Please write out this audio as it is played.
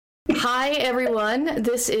Hi, everyone.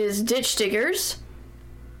 This is Ditch Diggers,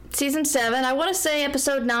 Season 7. I want to say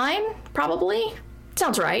Episode 9, probably.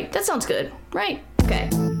 Sounds right. That sounds good, right? Okay.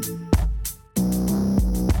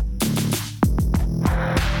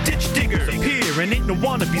 Ditch Diggers here, and ain't no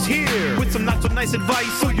wannabes here, with some not so nice advice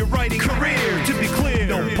for your writing career. To be clear,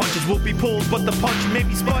 no punches will be pulled, but the punch may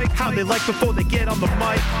be spiked. How they like before they get on the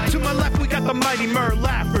mic. To my left, we got the mighty Mer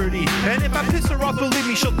Lafferty, and if I piss her off, believe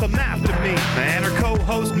me, she'll come after me. And her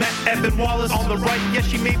co-host, Matt Evan Wallace, on the right. Yes,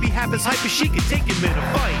 she may be half as hype as she can take him in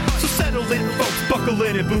a fight. So settle in, folks, buckle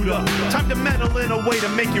in and boot up. Time to meddle in a way to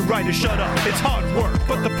make your writer shut up. It's hard work,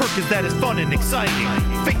 but the perk is that it's fun and exciting.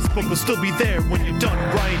 Facebook will still be there when you're done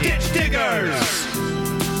writing. Ditch Diggers!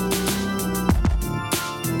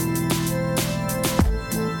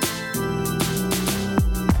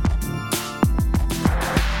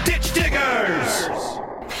 Ditch Diggers!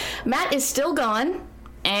 Matt is still gone,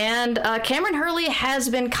 and Cameron Hurley has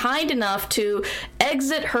been kind enough to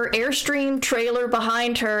exit her Airstream trailer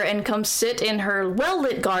behind her and come sit in her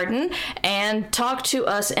well-lit garden and talk to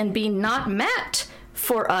us and be not Matt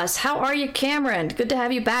for us. How are you, Cameron? Good to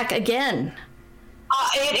have you back again.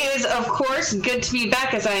 It is, of course, good to be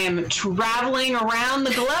back as I am traveling around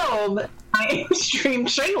the globe. My Airstream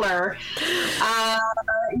trailer.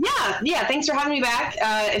 Yeah. Thanks for having me back.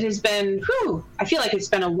 It has been, I feel like it's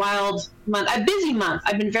been a wild month, a busy month.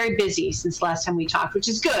 I've been very busy since the last time we talked, which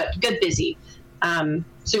is good busy.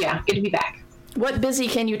 So yeah, good to be back. What busy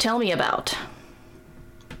can you tell me about?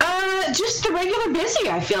 Just the regular busy,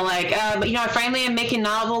 I feel like. I finally am making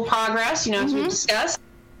novel progress, as we've discussed.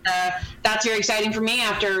 That's very exciting for me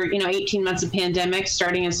after, 18 months of pandemic,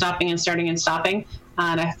 starting and stopping.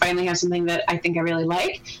 And I finally have something that I think I really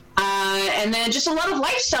like. And then just a lot of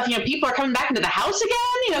life stuff. People are coming back into the house again,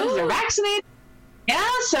 because they're vaccinated. Yeah,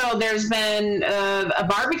 so there's been a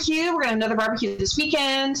barbecue. We're going to have another barbecue this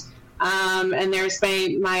weekend. And there's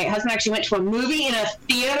my husband actually went to a movie in a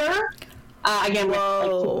theater. Again,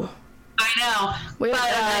 whoa. I know. We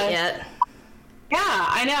haven't done that yet. Yeah,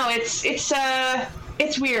 I know.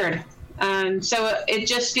 It's weird. So it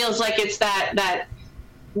just feels like it's that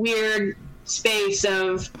weird space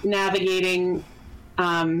of navigating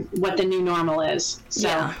what the new normal is.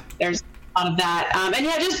 So there's a lot of that. And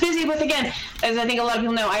just busy with, again, as I think a lot of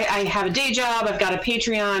people know, I have a day job. I've got a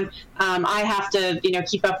Patreon. I have to,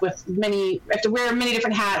 keep up with I have to wear many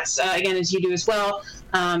different hats, again, as you do as well.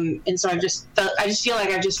 And so I just feel like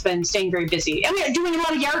I've just been staying very busy. And we're doing a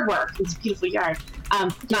lot of yard work. It's a beautiful yard.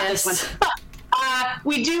 Not this one. But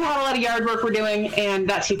we do have a lot of yard work we're doing, and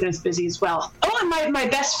that's keeping us busy as well. Oh, and my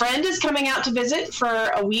best friend is coming out to visit for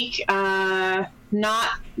a week.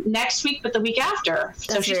 Not next week, but the week after. That's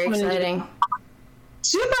so she's very exciting.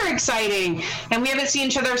 Super exciting. And we haven't seen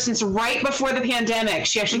each other since right before the pandemic.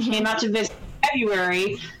 She actually came out to visit in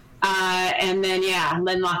February. And then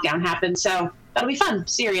lockdown happened. So that'll be fun.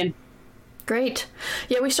 Syrian. Great.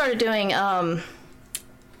 Yeah, we started doing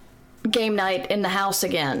game night in the house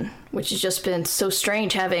again, which has just been so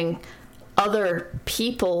strange having other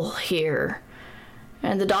people here.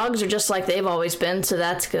 And the dogs are just like they've always been, so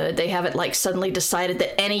that's good. They haven't suddenly decided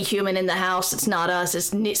that any human in the house, it's not us,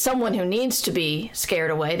 it's someone who needs to be scared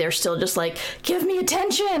away. They're still just like, give me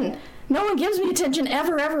attention. No one gives me attention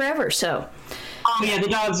ever, ever, ever. So. Oh yeah, the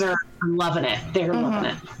dogs are loving it. They're loving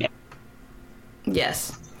it. Yeah.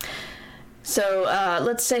 Yes. So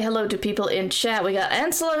let's say hello to people in chat. We got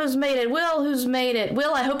Ansela who's made it. Will who's made it.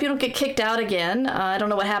 Will, I hope you don't get kicked out again. I don't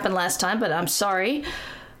know what happened last time, but I'm sorry.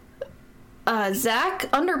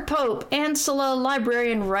 Zach, Underpope, Ansela,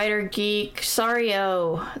 Librarian, Writer, Geek,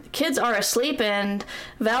 Sario. The kids are asleep, and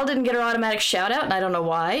Val didn't get her automatic shout out, and I don't know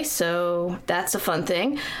why, so that's a fun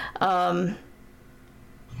thing.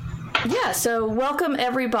 So welcome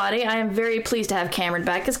everybody. I am very pleased to have Cameron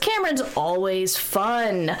back, because Cameron's always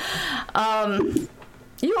fun. You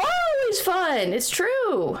are always fun. It's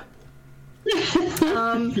true.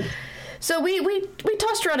 So we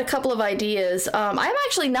tossed around a couple of ideas. I'm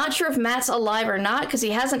actually not sure if Matt's alive or not, because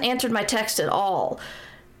he hasn't answered my text at all.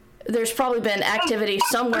 There's probably been activity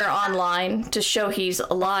somewhere online to show he's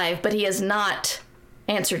alive, but he has not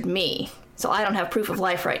answered me. So I don't have proof of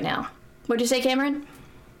life right now. What'd you say, Cameron?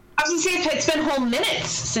 I was going to say, it's been whole minutes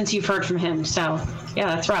since you've heard from him, so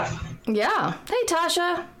yeah, that's rough. Yeah. Hey,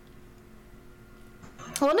 Tasha.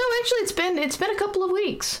 Well, no, actually, it's been a couple of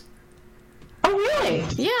weeks. Oh, really?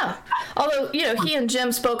 Yeah. Although, he and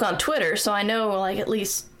Jim spoke on Twitter, so I know, at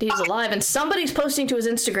least he's alive. And somebody's posting to his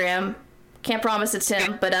Instagram. Can't promise it's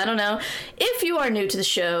him, but I don't know. If you are new to the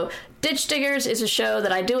show, Ditch Diggers is a show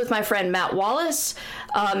that I do with my friend Matt Wallace.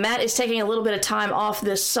 Matt is taking a little bit of time off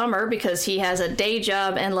this summer because he has a day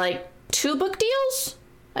job and, 2 book deals?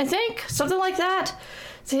 I think, something like that.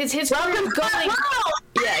 His career's going,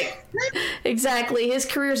 yeah, exactly. His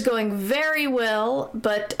career's going very well,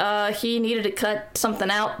 but he needed to cut something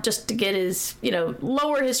out just to get his,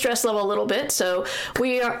 lower his stress level a little bit. So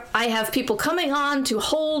I have people coming on to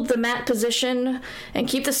hold the mat position and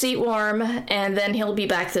keep the seat warm, and then he'll be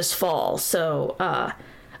back this fall. So,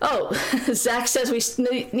 Zach says we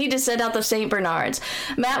need to send out the St. Bernards.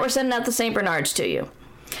 Matt, we're sending out the St. Bernards to you.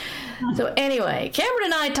 So anyway, Cameron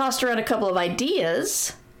and I tossed around a couple of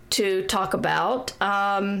ideas to talk about.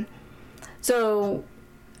 So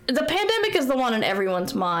the pandemic is the one in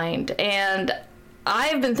everyone's mind, and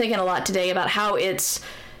I've been thinking a lot today about how it's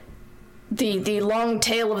the long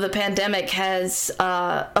tail of the pandemic has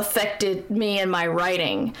affected me and my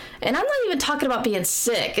writing. And I'm not even talking about being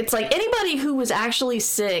sick. It's like anybody who was actually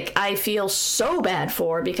sick, I feel so bad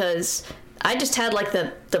for, because I just had like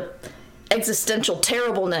the existential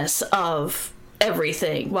terribleness of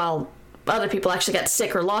everything, while other people actually got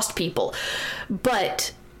sick or lost people.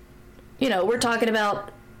 But, we're talking about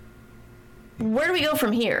where do we go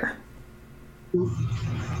from here?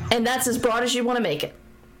 And that's as broad as you want to make it.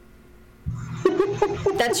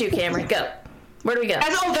 That's you, Cameron. Go. Where do we go?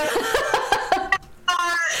 Fix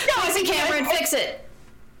it, Cameron. Fix it.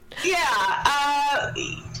 Yeah.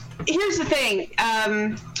 Here's the thing.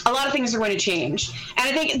 A lot of things are going to change. And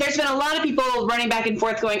I think there's been a lot of people running back and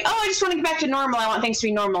forth going, I just want to get back to normal. I want things to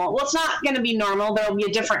be normal. Well, it's not going to be normal. There will be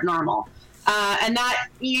a different normal. And that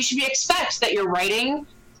you should expect that your writing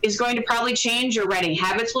is going to probably change. Your writing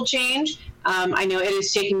habits will change. I know it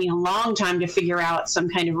has taken me a long time to figure out some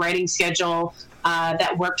kind of writing schedule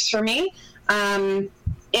that works for me. And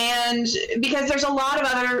because there's a lot of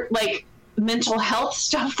other, mental health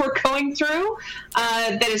stuff we're going through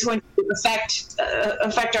that is going to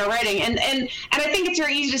affect our writing, and I think it's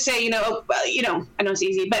very easy to say, I know it's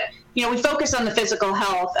easy, but we focus on the physical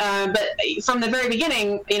health, but from the very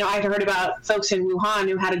beginning, I've heard about folks in Wuhan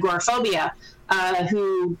who had agoraphobia,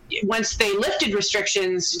 who once they lifted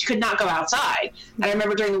restrictions could not go outside. And I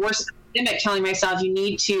remember during the worst of the pandemic telling myself, you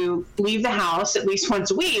need to leave the house at least once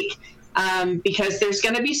a week. Because there's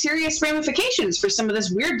going to be serious ramifications for some of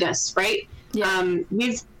this weirdness, right? Yeah.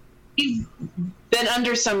 We've been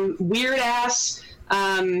under some weird ass,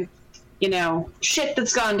 shit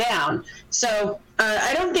that's gone down. So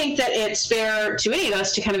I don't think that it's fair to any of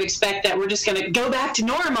us to kind of expect that we're just going to go back to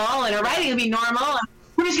normal and our writing will be normal and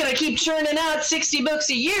we're just going to keep churning out 60 books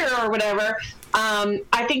a year or whatever.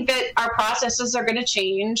 I think that our processes are going to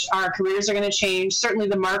change. Our careers are going to change. Certainly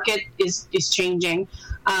the market is changing.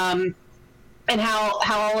 And how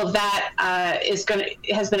all of that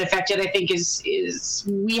has been affected, I think is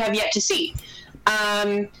we have yet to see. So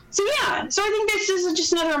I think this is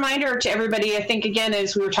just another reminder to everybody. I think again,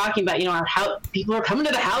 as we were talking about, our house, people are coming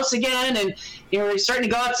to the house again, and we're starting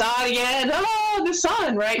to go outside again. Oh, the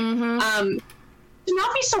sun, right? Mm-hmm. Do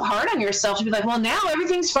not be so hard on yourself to be like, well, now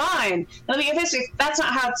everything's fine. That's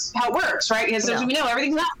not how it works, right? Because as we know,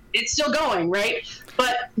 it's still going, right?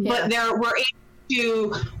 But we're able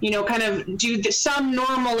to, kind of do some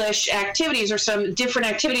normal-ish activities or some different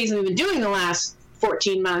activities than we've been doing the last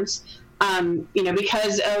 14 months,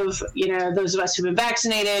 because of, those of us who've been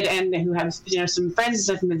vaccinated and who have, some friends and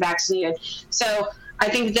stuff who've been vaccinated. So I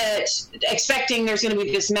think that expecting there's going to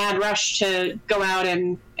be this mad rush to go out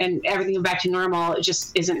and everything go back to normal, it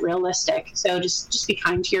just isn't realistic. So just be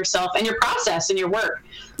kind to yourself and your process and your work.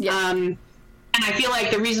 Yeah. And I feel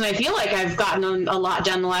like the reason I feel like I've gotten a lot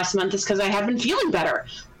done the last month is because I have been feeling better.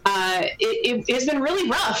 It has been really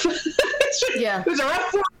rough. It was a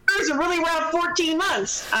rough 4 years, a really rough 14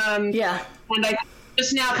 months. And I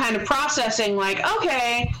just now kind of processing like,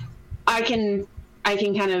 okay, I can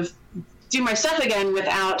kind of do my stuff again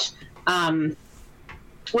without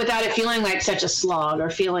it feeling like such a slog or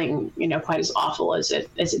feeling, quite as awful as it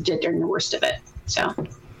did during the worst of it. So,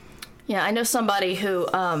 yeah, I know somebody who,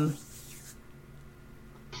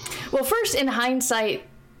 well, first, in hindsight,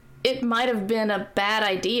 it might have been a bad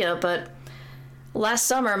idea, but last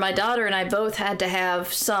summer, my daughter and I both had to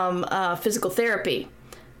have some physical therapy.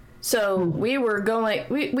 So we were going,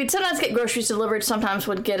 we'd sometimes get groceries delivered, sometimes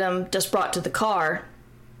would get them just brought to the car.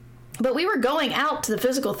 But we were going out to the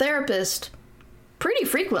physical therapist pretty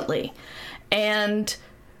frequently. And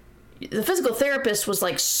the physical therapist was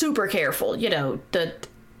like super careful,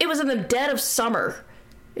 it was in the dead of summer.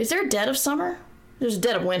 Is there a dead of summer? There's a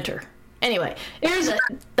dead of winter. Anyway, it was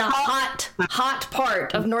the hot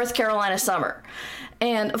part of North Carolina summer.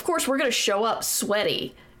 And of course, we're going to show up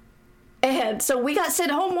sweaty. And so we got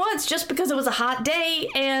sent home once just because it was a hot day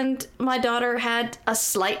and my daughter had a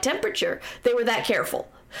slight temperature. They were that careful.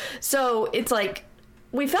 So it's like,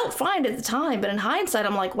 we felt fine at the time, but in hindsight,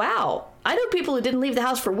 I'm like, wow, I know people who didn't leave the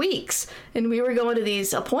house for weeks, and we were going to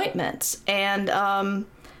these appointments, and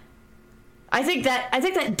I think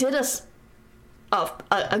that did us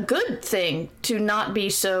a good thing to not be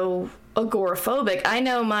so agoraphobic. I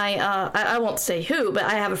know I won't say who, but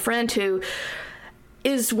I have a friend who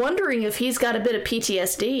is wondering if he's got a bit of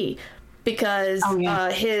PTSD because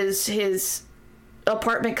his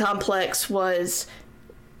apartment complex was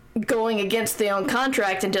going against their own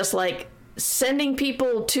contract and just like sending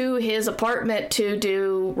people to his apartment to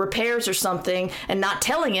do repairs or something and not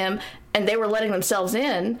telling him, and they were letting themselves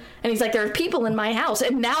in. And he's like, there are people in my house.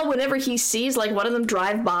 And now whenever he sees like one of them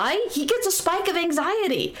drive by, he gets a spike of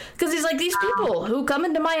anxiety because he's like, these people who come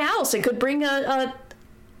into my house and could bring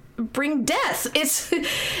bring death.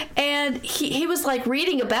 And he was like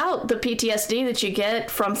reading about the PTSD that you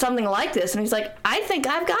get from something like this, and he's like, I think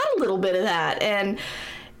I've got a little bit of that. And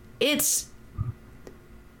it's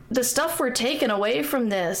the stuff we're taking away from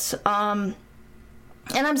this, and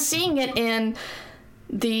I'm seeing it in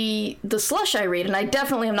the slush I read, and I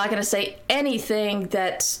definitely am not going to say anything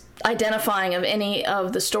that's identifying of any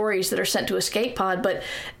of the stories that are sent to Escape Pod, but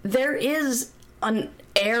there is an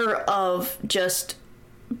air of just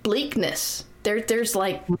bleakness. There's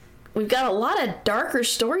like, we've got a lot of darker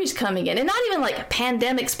stories coming in, and not even like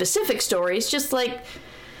pandemic specific stories, just like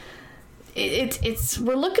it's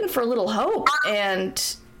we're looking for a little hope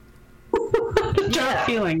and dark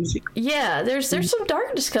feelings. Yeah, there's some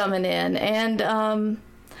darkness coming in, and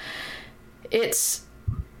it's,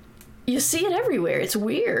 you see it everywhere. It's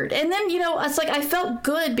weird. And then, it's like I felt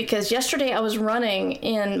good because yesterday I was running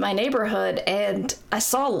in my neighborhood and I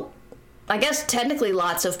saw, I guess technically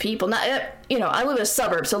lots of people. Not, I live in a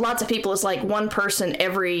suburb, so lots of people is like one person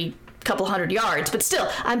every couple hundred yards, but still,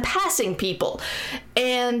 I'm passing people,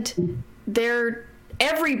 and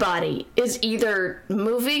everybody is either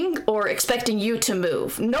moving or expecting you to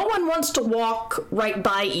move. No one wants to walk right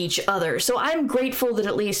by each other. So I'm grateful that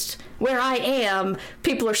at least where I am,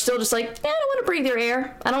 people are still just like, I don't want to breathe your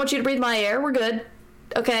air. I don't want you to breathe my air. We're good.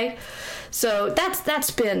 Okay. So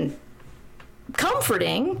that's been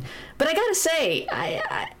comforting. But I gotta say,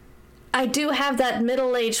 I do have that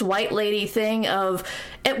middle-aged white lady thing of,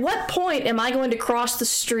 at what point am I going to cross the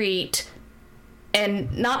street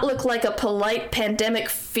and not look like a polite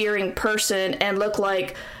pandemic-fearing person and look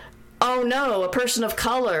like, oh no, a person of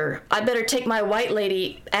color, I better take my white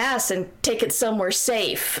lady ass and take it somewhere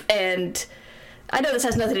safe. And I know this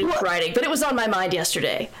has nothing to do with writing, but it was on my mind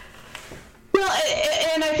yesterday. Well,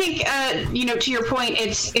 and I think, to your point,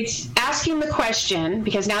 it's asking the question,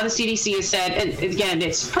 because now the CDC has said, and again,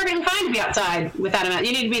 it's perfectly fine to be outside without a mask.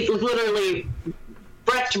 You need to be literally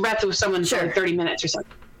breath to breath with someone for like 30 minutes or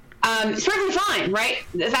something. It's perfectly fine, right?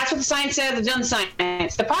 That's what the science says. They've done the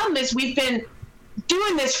science. The problem is we've been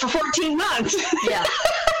doing this for 14 months. Yeah.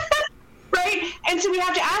 Right? And so we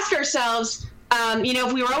have to ask ourselves,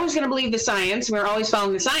 if we were always going to believe the science, we were always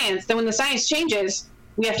following the science, then when the science changes,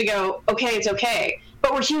 we have to go, okay, it's okay.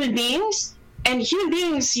 But we're human beings, and human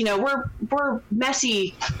beings, we're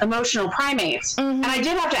messy, emotional primates. Mm-hmm. And I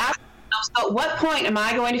did have to ask myself, so at what point am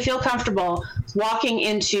I going to feel comfortable walking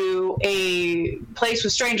into a place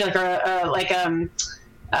with strangers, like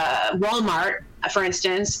Walmart, for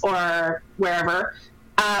instance, or wherever,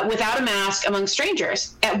 without a mask among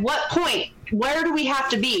strangers? At what point? Where do we have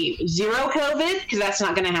to be? Zero COVID? Because that's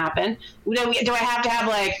not going to happen. Do I have to have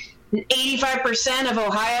like 85% of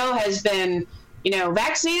Ohio has been,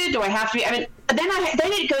 vaccinated? Do I have to be? I mean, then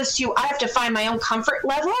it goes to, I have to find my own comfort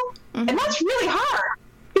level, mm-hmm. and that's really hard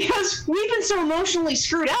because we've been so emotionally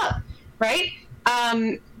screwed up, right?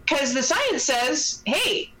 Because the science says,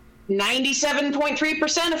 hey,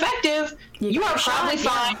 97.3% effective. You are probably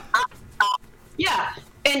fine. Yeah.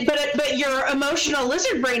 But your emotional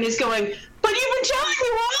lizard brain is going, but you've been telling me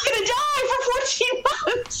we're all going to die for 14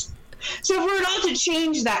 months. So if we're not to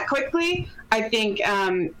change that quickly, I think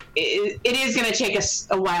it is going to take us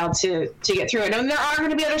a while to get through it. And there are going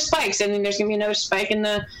to be other spikes. I mean, there's going to be another spike in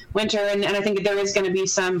the winter, and I think there is going to be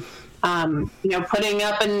some, putting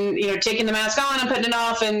up and, taking the mask on and putting it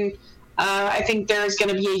off. And I think there's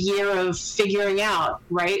going to be a year of figuring out,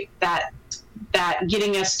 right, that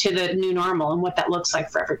getting us to the new normal and what that looks like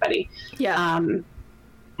for everybody. Yeah.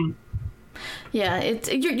 Yeah,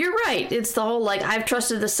 you're right. It's the whole, like, I've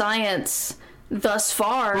trusted the science thus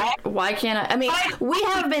far. Why can't I? I mean, we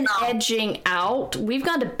have been edging out. We've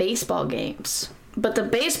gone to baseball games. But the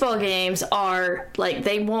baseball games are, like,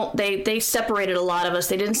 they separated a lot of us.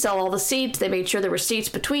 They didn't sell all the seats. They made sure there were seats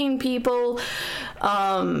between people.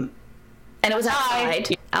 And it was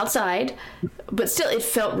outside. outside, but still it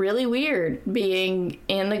felt really weird being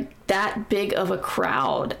in that big of a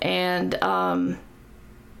crowd. And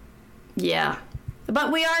yeah,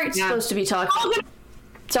 but we are supposed to be talking.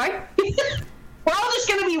 Sorry? We're all just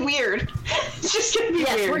gonna be weird. It's just gonna be weird.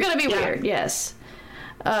 Yes, we're gonna be weird. Yes.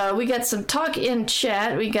 We got some talk in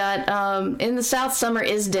chat. We got in the South, summer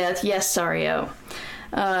is death. Yes, Sario.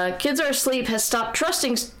 Kids are asleep has stopped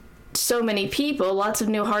trusting so many people. Lots of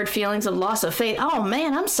new hard feelings of loss of faith. Oh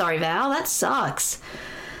man, I'm sorry, Val. That sucks.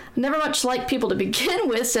 Never much like people to begin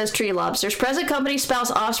with, says Tree Lobsters. Present company,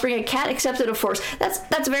 spouse, offspring, a cat accepted of force.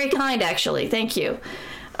 That's very kind, actually. Thank you.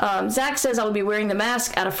 Zach says I will be wearing the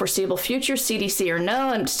mask out of foreseeable future, CDC or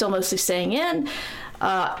no, and still mostly staying in.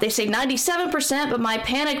 They say 97%, but my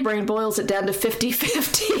panic brain boils it down to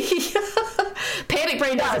 50-50. Panic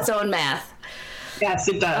brain does its own math. Yes,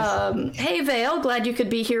 it does. Hey, Vale, glad you could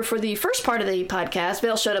be here for the first part of the podcast.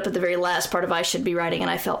 Vale showed up at the very last part of I Should Be Writing, and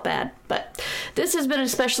I felt bad. But this has been an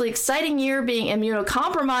especially exciting year being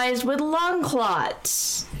immunocompromised with lung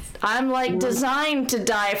clots. I'm designed to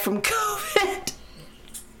die from COVID.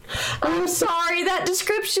 I'm sorry, that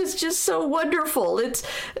description is just so wonderful. The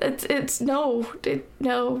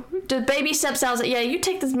baby steps out. Yeah, you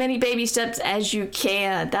take as many baby steps as you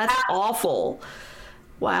can. That's awful.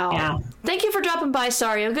 Wow. Yeah. Thank you for dropping by,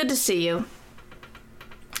 Sario. Good to see you.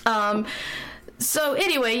 So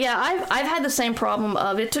anyway, yeah, I've had the same problem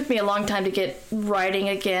of it took me a long time to get writing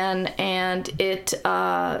again, and it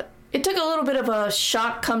took a little bit of a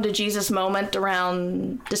shock come to Jesus moment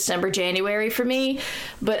around December, January for me,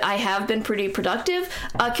 but I have been pretty productive.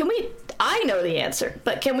 I know the answer,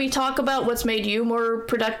 but can we talk about what's made you more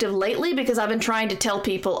productive lately? Because I've been trying to tell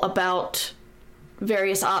people about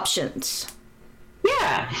various options.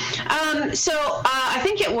 Yeah. So I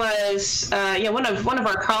think it was one of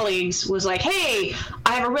our colleagues was like, hey,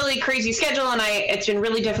 I have a really crazy schedule and it's been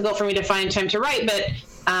really difficult for me to find time to write, but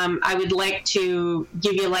I would like to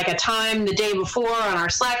give you like a time the day before on our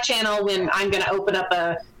Slack channel when I'm going to open up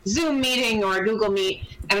a Zoom meeting or a Google Meet,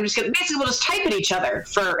 and I'm just going to we'll just type at each other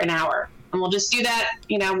for an hour, and we'll just do that.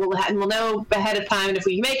 We'll know ahead of time, and if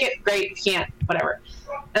we can make it, great. If we can't, whatever.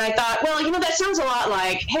 And I thought, well, that sounds a lot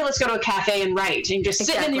like, hey, let's go to a cafe and write, and just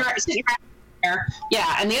sit in your there.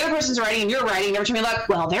 Yeah, and the other person's writing and you're writing. Every time you look,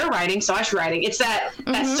 well, they're writing, so I should writing. It's that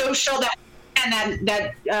social that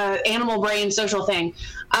animal brain social thing.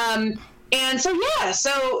 And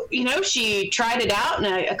so she tried it out, and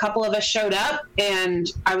a couple of us showed up, and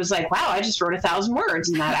I was like, wow, I just wrote 1,000 words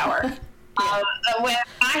in that hour. When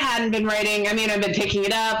I hadn't been writing, I've been picking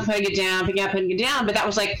it up, putting it down, putting it down, but that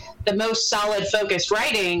was like the most solid focused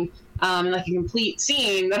writing, like a complete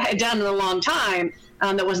scene that I had done in a long time,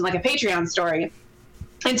 that wasn't like a Patreon story.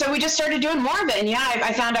 And so we just started doing more of it. And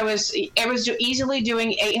I found I was easily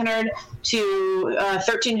doing 800 to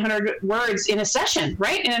 1,300 words in a session,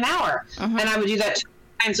 right? In an hour. Mm-hmm. And I would do that 2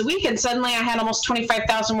 times a week. And suddenly I had almost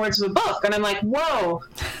 25,000 words of a book. And I'm like, whoa,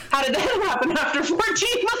 how did that happen after 14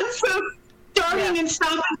 months of starting and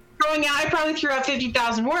stopping, throwing out? I probably threw out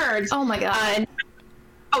 50,000 words. Oh my God.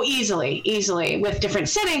 Easily with different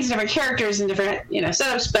settings, different characters and different,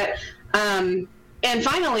 setups. But, and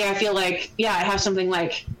finally, I feel like, I have something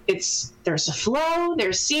like there's a flow,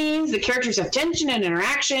 there's scenes, the characters have tension and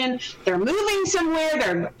interaction, they're moving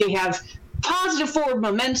somewhere, they have positive forward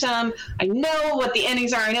momentum. I know what the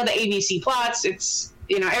endings are. I know the ABC plots. It's,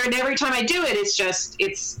 every time I do it, it's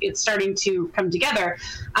starting to come together.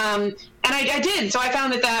 And I did. So I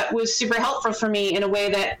found that was super helpful for me in a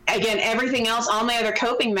way that, again, everything else, all my other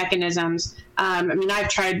coping mechanisms, I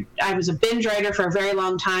was a binge writer for a very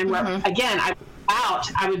long time where, again, I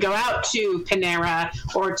would go out to Panera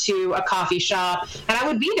or to a coffee shop, and I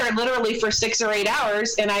would be there literally for 6 or 8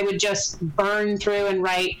 hours, and I would just burn through and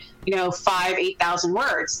write, 8,000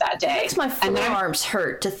 words that day. It makes my forearms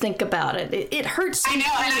hurt to think about it. It hurts to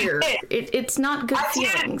hear. It's not good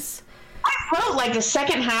feelings. I wrote like the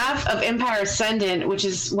second half of Empire Ascendant, which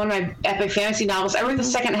is one of my epic fantasy novels. I wrote the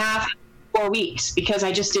second half in 4 weeks because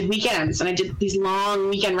I just did weekends, and I did these long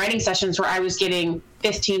weekend writing sessions where I was getting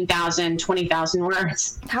 15,000, 20,000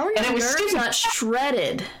 words. How are your nerves not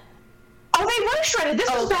shredded? Oh, they were shredded.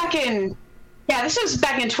 This was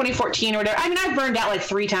back in 2014 or whatever. I've burned out like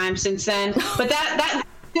 3 times since then. But that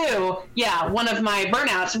too, one of my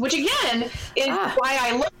burnouts, which again is why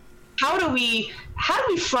I look. How do we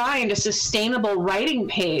find a sustainable writing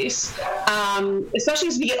pace, especially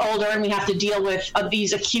as we get older and we have to deal with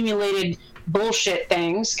these accumulated bullshit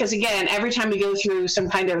things? Because again, every time we go through some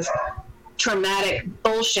kind of traumatic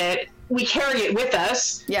bullshit, we carry it with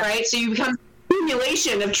us, right? So you become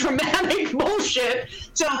accumulation of traumatic bullshit.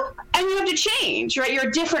 So, and you have to change, right?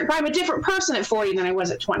 I'm a different person at 40 than I was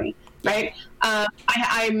at 20, right?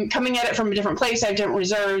 I'm coming at it from a different place. I have different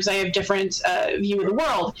reserves. I have different view of the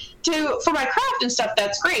world. For my craft and stuff,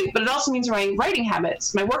 that's great, but it also means my writing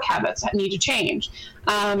habits, my work habits need to change.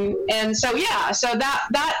 And so, so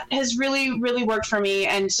that has really, really worked for me.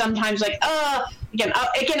 And sometimes again,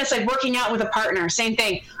 it's like working out with a partner, same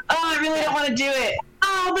thing. Oh, I really don't want to do it.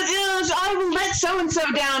 Oh, but I will let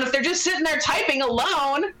so-and-so down if they're just sitting there typing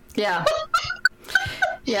alone. Yeah.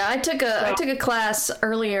 Yeah, I took a class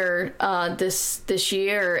earlier this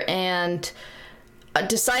year, and I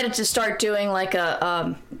decided to start doing like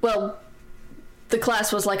the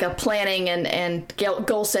class was like a planning and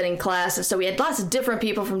goal setting class, and so we had lots of different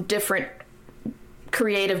people from different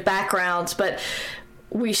creative backgrounds, but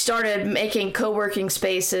we started making co-working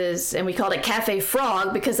spaces, and we called it Cafe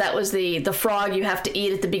Frog because that was the frog you have to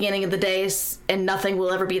eat at the beginning of the day, and nothing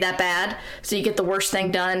will ever be that bad, so you get the worst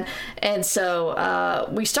thing done. And so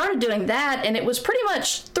we started doing that, and it was pretty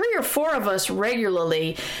much 3 or 4 of us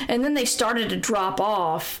regularly, and then they started to drop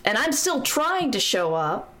off, and I'm still trying to show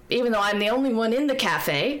up, even though I'm the only one in the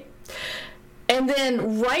cafe. And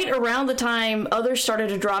then right around the time others started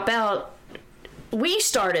to drop out, we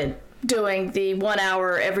started doing the 1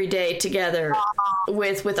 hour every day together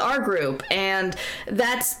with our group, and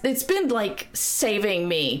it's been like saving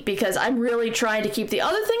me, because I'm really trying to keep the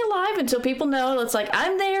other thing alive until people know it's like,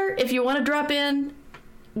 I'm there if you want to drop in.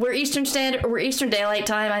 We're Eastern Daylight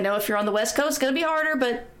Time. I know if you're on the West Coast it's gonna be harder,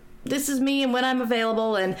 but this is me and when I'm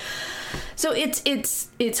available. And so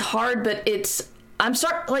it's hard, but first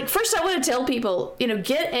I want to tell people,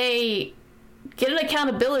 get an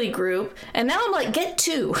accountability group, and now I'm like, get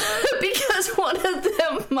 2 because one of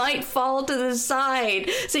them might fall to the side,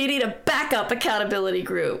 so you need a backup accountability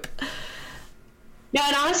group. No,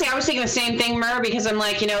 and honestly, I was thinking the same thing, Mer, because I'm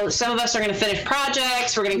like, some of us are going to finish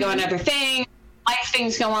projects, we're going to go on other things, life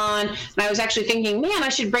things go on, and I was actually thinking, man, I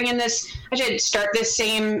should start this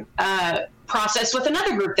same process with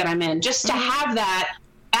another group that I'm in, just to have that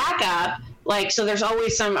backup. So there's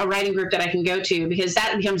always a writing group that I can go to, because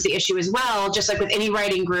that becomes the issue as well, just like with any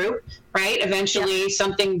writing group, right? Eventually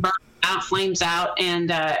something burns out, flames out, and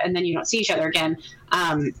then you don't see each other again.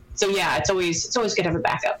 So yeah, it's always good to have a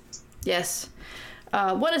backup. Yes.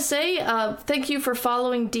 Want to say thank you for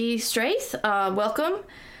following D. Straith. Welcome.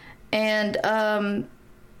 And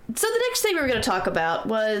so the next thing we were going to talk about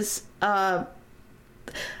was I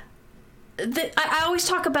always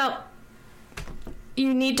talk about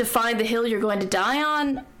you need to find the hill you're going to die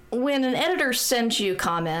on. When an editor sends you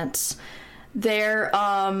comments, they're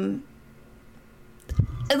at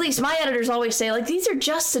least my editors always say, like, these are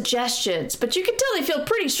just suggestions, but you can tell they feel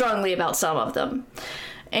pretty strongly about some of them.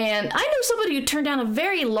 And I know somebody who turned down a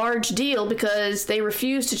very large deal because they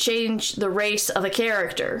refused to change the race of a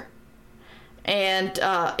character. And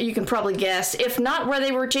you can probably guess, if not where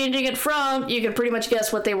they were changing it from, you can pretty much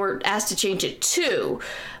guess what they were asked to change it to.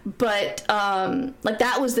 But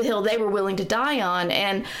that was the hill they were willing to die on.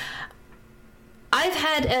 And I've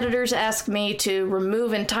had editors ask me to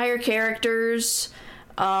remove entire characters,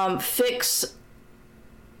 fix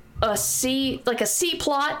a C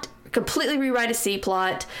plot, completely rewrite a C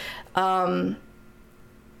plot.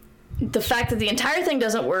 The fact that the entire thing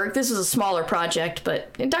doesn't work, this is a smaller project,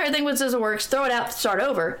 but the entire thing doesn't work, throw it out, start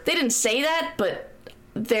over. They didn't say that, but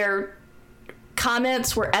their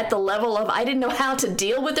comments were at the level of, I didn't know how to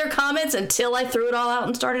deal with their comments until I threw it all out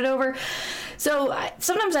and started over. So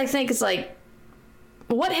sometimes I think it's like,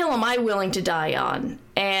 what hill am I willing to die on?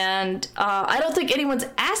 And I don't think anyone's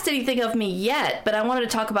asked anything of me yet, but I wanted to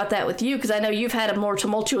talk about that with you, because I know you've had a more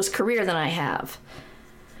tumultuous career than I have.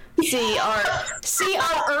 See our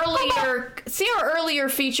earlier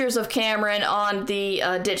features of Cameron on the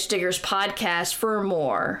Ditch Diggers podcast for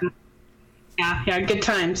more. Yeah, good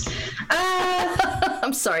times.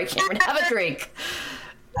 I'm sorry, Cameron. Have a drink.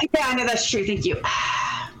 Yeah, I know that's true. Thank you.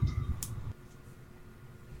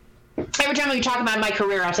 Every time we talk about my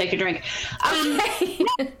career, I'll take a drink.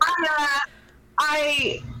 I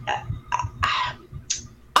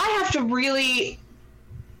have to really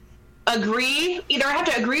agree. Either I have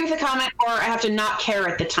to agree with the comment, or I have to not care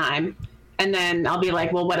at the time, and then I'll be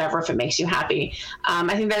like, well, whatever, if it makes you happy.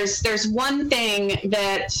 I think there's one thing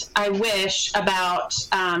that I wish about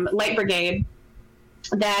Light Brigade,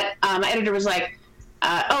 that my editor was like,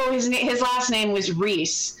 his last name was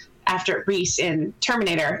Reese, after Reese in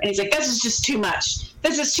Terminator, and he's like, this is just too much.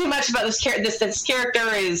 This is too much about this character. This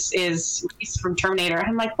character is Reese from Terminator. And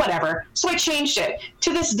I'm like, whatever. So I changed it.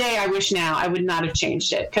 To this day, I wish now I would not have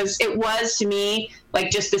changed it, because it was, to me, like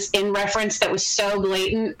just this in reference that was so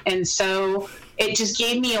blatant, and so it just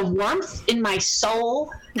gave me a warmth in my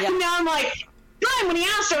soul. Yeah. And now I'm like, when he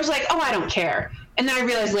asked, I was like, oh, I don't care. And then I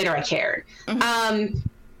realized later I cared. Mm-hmm.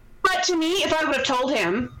 But to me, if I would have told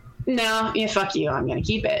him, no, yeah, fuck you, I'm going to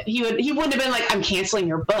keep it, he wouldn't have been like, I'm canceling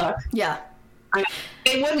your book. Yeah.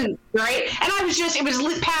 It wouldn't, right? And I was just, it was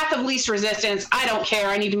path of least resistance. I don't care.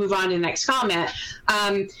 I need to move on to the next comment.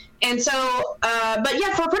 And so, but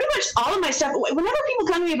yeah, for pretty much all of my stuff, whenever people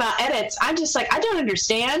come to me about edits, I'm just like, I don't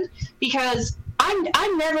understand, because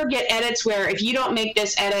I never get edits where if you don't make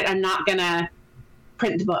this edit, I'm not going to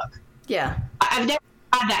print the book. Yeah. I've never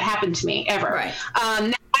had that happen to me, ever. Right.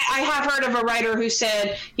 I have heard of a writer who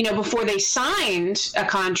said, before they signed a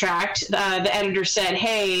contract, the editor said,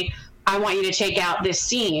 hey, I want you to take out this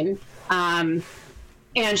scene. And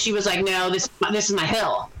she was like, no, this is my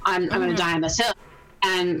hill. I'm going to die on this hill.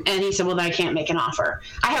 And he said, well, then I can't make an offer.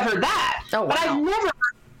 I have heard that. Oh, wow. But I've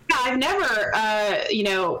never,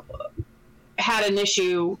 had an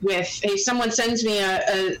issue with, hey, someone sends me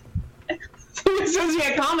a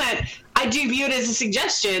comment, I do view it as a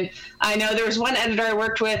suggestion. I know there was one editor I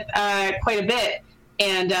worked with quite a bit,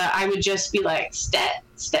 and I would just be like, stet,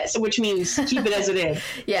 which means keep it as it is.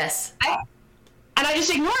 Yes. And I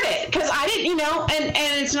just ignored it, because I didn't,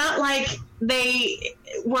 and it's not like they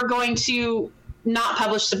were going to not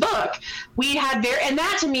publish the book. We had and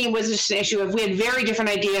that to me was just an issue of, we had very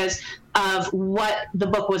different ideas of what the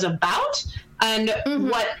book was about and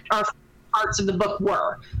what our parts of the book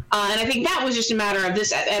were. And I think that was just a matter of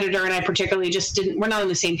this editor and I particularly just we're not on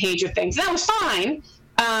the same page with things. That was fine,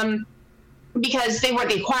 because they weren't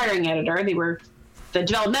the acquiring editor, they were the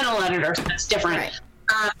developmental editor, so that's different. Right.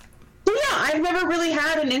 So yeah, I've never really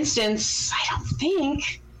had an instance, I don't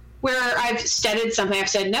think, where I've steaded something. I've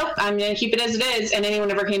said, nope, I'm going to keep it as it is, and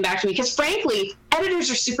anyone ever came back to me. Because frankly,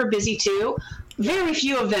 editors are super busy too. Very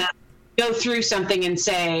few of them go through something and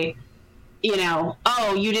say,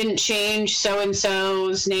 oh, you didn't change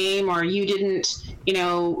so-and-so's name, or you didn't,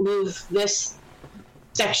 move this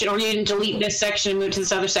section, or you didn't delete this section and move to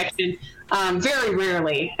this other section. Very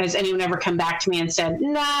rarely has anyone ever come back to me and said,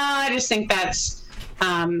 nah, I just think that's,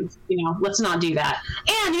 let's not do that.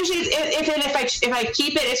 And usually if I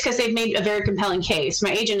keep it, it's because they've made a very compelling case.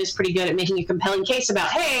 My agent is pretty good at making a compelling case about,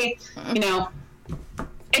 hey, and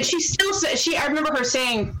she still says, I remember her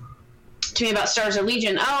saying to me about Stars of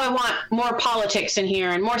Legion, oh, I want more politics in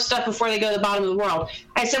here and more stuff before they go to the bottom of the world.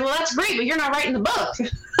 I said, well, that's great, but you're not writing the book.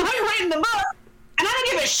 I'm writing the book, and I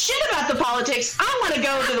don't give a shit about the politics. I want to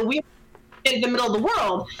go to the weird in the middle of the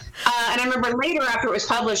world. And I remember later, after it was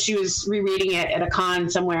published, she was rereading it at a con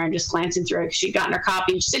somewhere and just glancing through it because she'd gotten her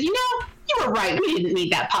copy, and she said, you were right, we didn't need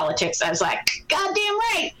that politics. I was like, goddamn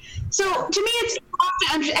right. So to me, it's,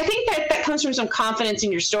 I think that comes from some confidence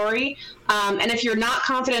in your story. And if you're not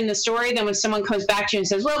confident in the story, then when someone comes back to you and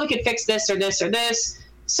says, well, we could fix this or this or this,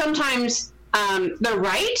 sometimes they're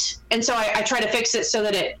right. And so I try to fix it so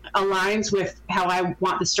that it aligns with how I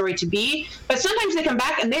want the story to be. But sometimes they come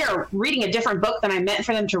back and they are reading a different book than I meant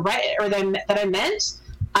for them to write, or that I meant.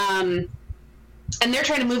 And they're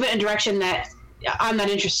trying to move it in a direction that I'm not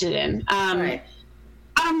interested in. Right.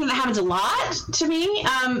 I don't think that happens a lot to me.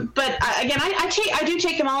 But again, I do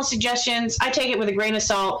take them all as suggestions. I take it with a grain of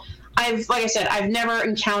salt. Like I said, I've never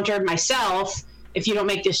encountered myself, if you don't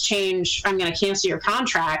make this change, I'm going to cancel your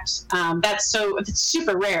contract. It's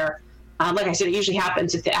super rare. Like I said, it usually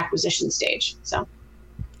happens at the acquisition stage. So.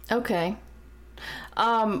 Okay.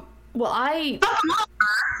 Well, Fuck them all.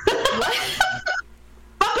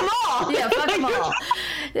 Fuck them all. Yeah, fuck them all.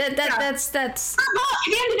 That's. At the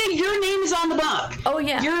end of the day, your name is on the book. Oh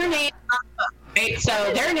yeah. Your name is on the book, right?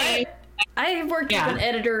 So their name. I worked with an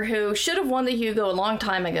editor who should have won the Hugo a long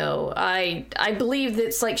time ago. I believe that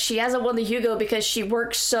it's like she hasn't won the Hugo because she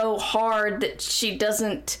works so hard that she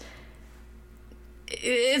doesn't.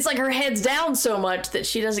 It's like her head's down so much that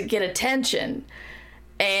she doesn't get attention,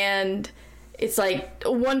 and it's like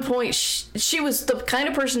at one point she was the kind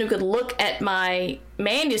of person who could look at my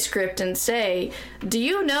manuscript and say, "Do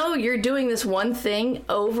you know you're doing this one thing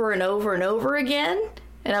over and over and over again?"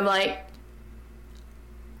 And I'm like,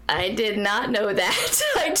 I did not know that.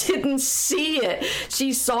 I didn't see it.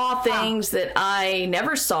 She saw things that I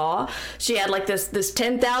never saw. She had like this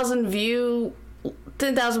 10,000 foot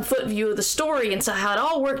view of the story and saw how it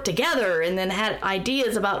all worked together, and then had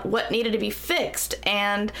ideas about what needed to be fixed.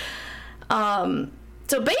 And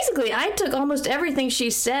so basically I took almost everything she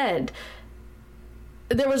said.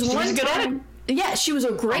 There was one was a good editor. Yeah, she was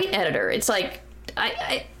a great editor. It's like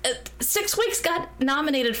I 6 Weeks got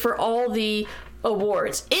nominated for all the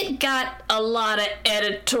awards. It got a lot of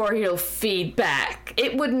editorial feedback.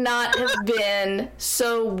 It would not have been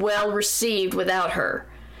so well received without her.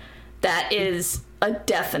 That is a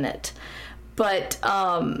definite. But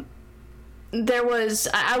I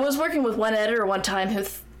was working with one editor one time who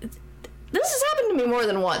this has happened to me more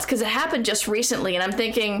than once, because it happened just recently, and I'm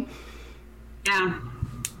thinking,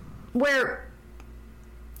 where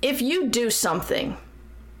if you do something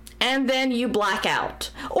and then you black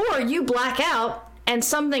out, or you black out and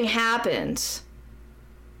something happens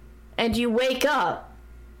and you wake up,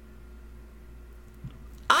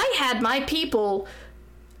 I had my people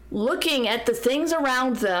looking at the things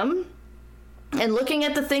around them and looking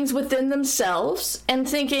at the things within themselves and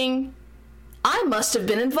thinking, I must have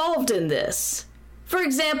been involved in this. For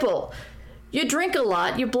example, you drink a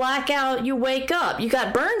lot, you black out, you wake up, you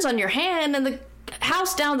got burns on your hand, and the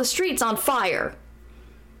house down the street's on fire.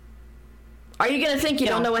 Are you going to think you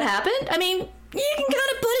don't know what happened? I mean, you can kind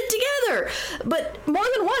of put it together. But more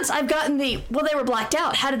than once, I've gotten they were blacked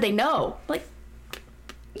out. How did they know? Like,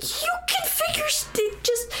 you can figure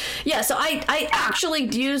so I actually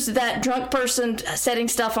used that drunk person setting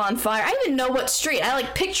stuff on fire. I even know what street. I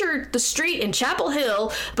pictured the street in Chapel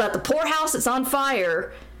Hill about the poorhouse that's on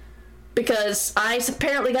fire, because I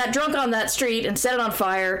apparently got drunk on that street and set it on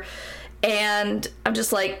fire. And I'm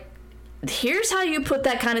just like, here's how you put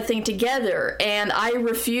that kind of thing together. And I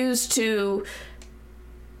refuse to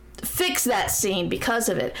fix that scene because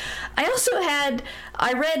of it.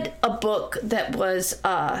 I read a book that was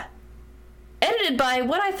edited by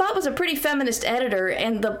what I thought was a pretty feminist editor,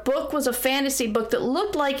 and the book was a fantasy book that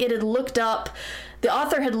looked like it had looked up, the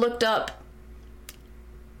author had looked up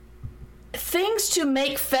things to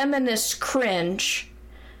make feminists cringe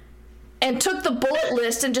and took the bullet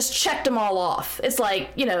list and just checked them all off. It's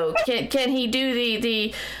like, can he do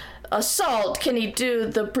the assault? Can he do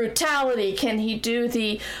the brutality? Can he do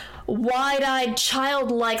the wide-eyed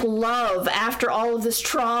childlike love after all of this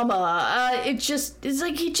trauma? It's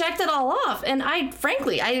like he checked it all off. And I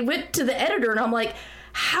went to the editor and I'm like,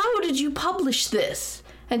 how did you publish this?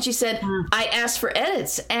 And she said, I asked for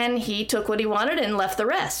edits, and he took what he wanted and left the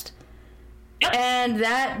rest. And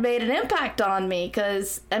that made an impact on me,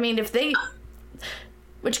 because, I mean,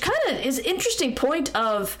 which kind of is an interesting point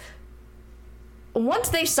of, once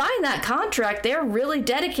they sign that contract, they're really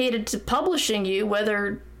dedicated to publishing you,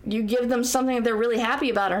 whether you give them something that they're really happy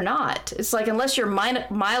about or not. It's like, unless you're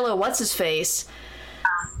Milo what's-his-face.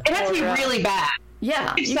 It has to be really bad.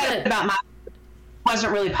 Yeah. You said about Milo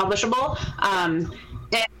wasn't really publishable.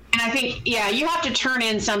 And I think, you have to turn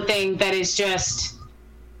in something that is just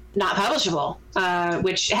not publishable,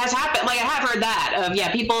 which has happened. Like, I have heard that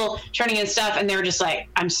of, people turning in stuff and they're just like,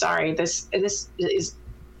 I'm sorry, this is,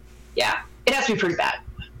 it has to be pretty bad.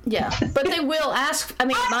 Yeah, but they will ask, I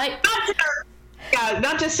mean,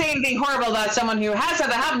 not to say anything horrible about someone who has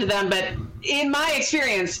had that happen to them, but in my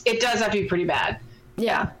experience, it does have to be pretty bad.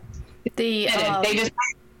 Yeah. They just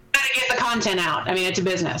got to get the content out. I mean, it's a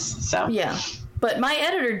business, so. Yeah, but my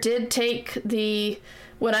editor did take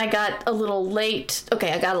when I got a little late,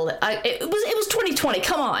 it was 2020,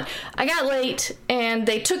 come on. I got late, and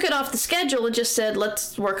they took it off the schedule and just said,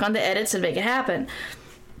 let's work on the edits and make it happen.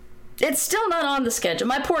 It's still not on the schedule.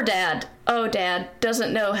 My poor dad,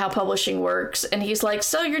 doesn't know how publishing works. And he's like,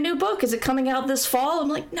 so your new book, is it coming out this fall? I'm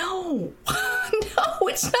like, no, no,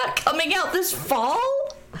 it's not coming out this fall.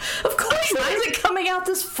 Of course not. Is it coming out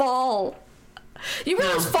this fall? You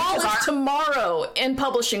realize fall is tomorrow in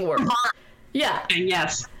publishing work. Yeah.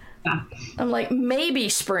 Yes. Yeah. I'm like, maybe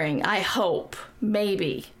spring, I hope.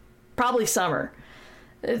 Maybe. Probably summer.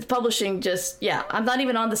 It's publishing I'm not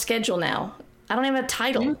even on the schedule now. I don't even have a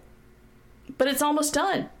title. Mm-hmm. But it's almost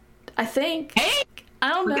done, I think. Hey, I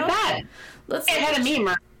don't know. Look at that. It had a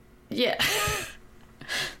meme. Yeah.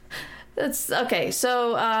 That's okay.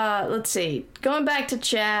 So let's see. Going back to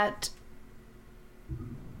chat.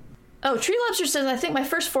 Oh, Tree Lobster says, I think my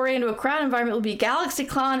first foray into a crowd environment will be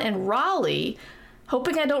GalaxyCon and Raleigh.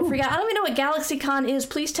 Hoping I don't forget. I don't even know what GalaxyCon is.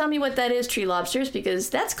 Please tell me what that is, Tree Lobsters, because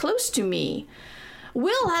that's close to me.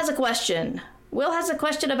 Will has a question. Will has a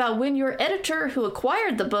question about when your editor who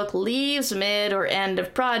acquired the book leaves mid or end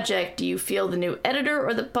of project. Do you feel the new editor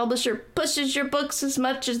or the publisher pushes your books as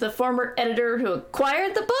much as the former editor who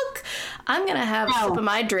acquired the book? I'm going to have a sip of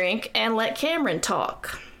my drink and let Cameron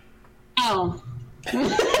talk. Oh. That's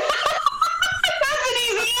an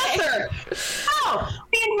easy answer. Oh,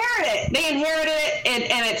 they inherit it,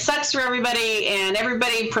 and it sucks for everybody, and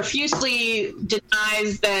everybody profusely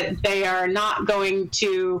denies that they are not going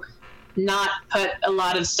to not put a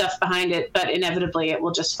lot of stuff behind it, but inevitably it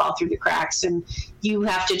will just fall through the cracks, and you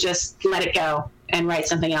have to just let it go and write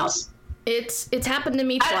something else. It's happened to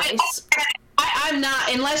me twice. I'm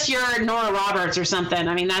not, unless you're Nora Roberts or something.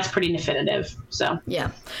 I mean, that's pretty definitive. So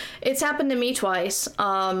yeah, it's happened to me twice.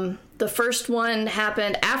 The first one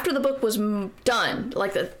happened after the book was done,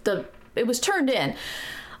 like it was turned in.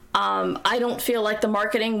 I don't feel like the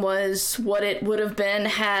marketing was what it would have been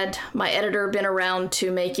had my editor been around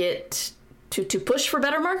to make it to push for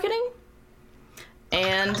better marketing.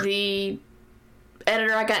 And the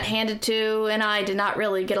editor I got handed to and I did not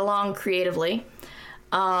really get along creatively.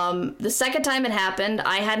 The second time it happened,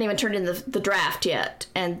 I hadn't even turned in the draft yet,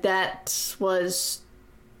 and that was,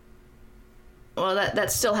 well,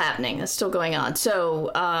 that's still happening. That's still going on.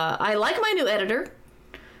 So I like my new editor.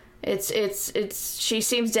 She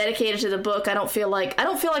seems dedicated to the book. I don't feel like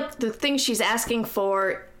the things she's asking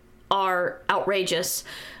for are outrageous,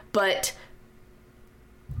 but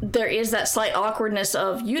there is that slight awkwardness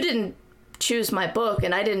of, you didn't choose my book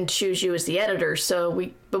and I didn't choose you as the editor,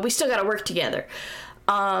 but we still got to work together.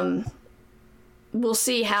 We'll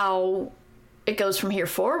see how it goes from here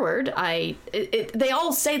forward. They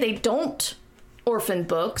all say they don't orphan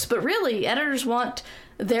books, but really editors want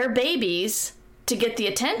their babies to get the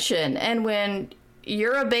attention. And when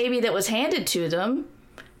you're a baby that was handed to them,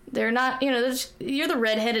 they're not, you're the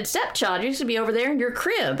redheaded stepchild. You're just gonna be over there in your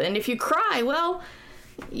crib. And if you cry, well,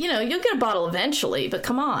 you'll get a bottle eventually, but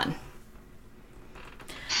come on.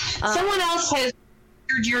 Someone else has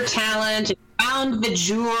heard your talent, found the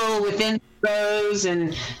jewel within the rose,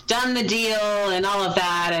 and done the deal and all of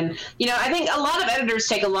that. And, I think a lot of editors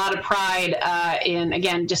take a lot of pride in,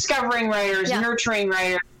 again, discovering writers, nurturing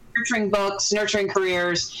books, nurturing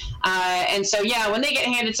careers. And so, when they get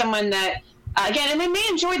handed someone that, again, and they may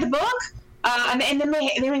enjoy the book, and they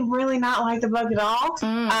may really not like the book at all,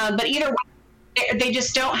 but either way, they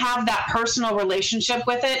just don't have that personal relationship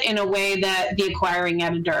with it in a way that the acquiring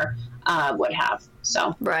editor would have.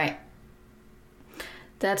 So right.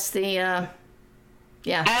 That's the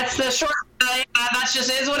That's the short. That's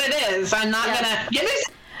just is what it is. I'm not gonna give me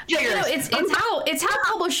triggers. It's how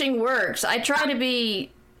publishing works. I try to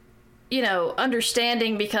be,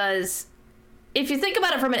 understanding, because if you think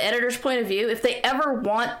about it from an editor's point of view, if they ever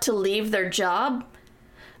want to leave their job,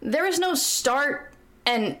 there is no start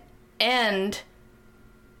and end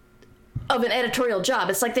of an editorial job.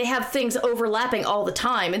 It's like they have things overlapping all the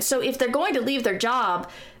time. And so if they're going to leave their job,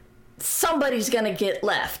 somebody's going to get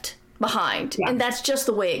left behind. Yeah. And that's just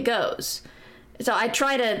the way it goes. So I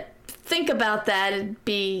try to think about that and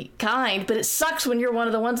be kind, but it sucks when you're one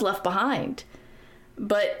of the ones left behind.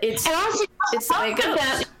 But it's the way it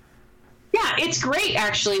goes. Yeah, it's great,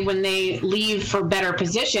 actually, when they leave for better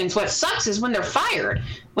positions. What sucks is when they're fired,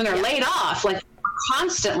 when they're laid off, like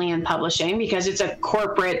constantly in publishing, because it's a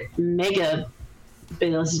corporate mega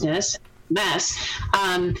business mess.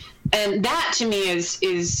 And that, to me,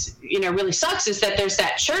 is really sucks, is that there's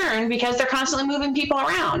that churn because they're constantly moving people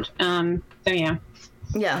around. So, yeah.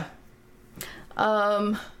 Yeah.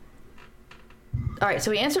 All right,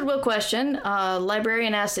 so we answered Will's question.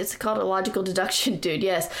 Librarian asked, it's called a logical deduction, dude.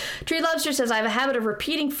 Yes. Tree Lobster says, I have a habit of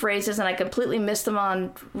repeating phrases and I completely miss them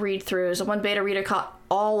on read-throughs. One beta reader caught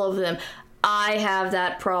all of them. I have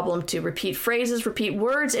that problem too. Repeat phrases, repeat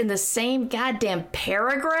words in the same goddamn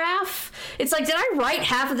paragraph. It's like, did I write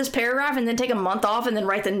half of this paragraph and then take a month off and then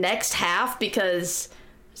write the next half? Because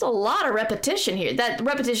there's a lot of repetition here. That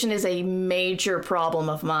repetition is a major problem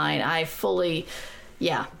of mine.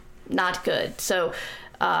 Not good. So,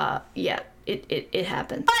 it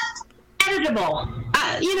happens. But editable.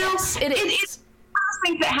 Yes, it is.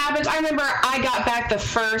 Thing that happens. I remember I got back the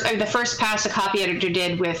first pass a copy editor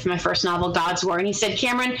did with my first novel, God's War, and he said,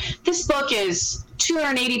 Cameron, this book is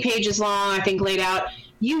 280 pages long, I think, laid out.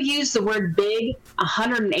 You use the word big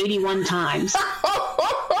 181 times.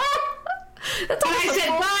 That's almost a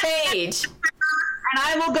full page. And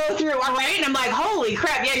I will go through, all right? And I'm like, holy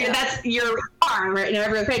crap, that's your arm, right?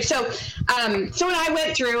 Every page. So when I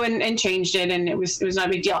went through and changed it, and it was not a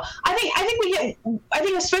big deal. I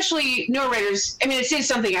think especially newer writers, I mean, it is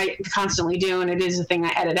something I constantly do, and it is a thing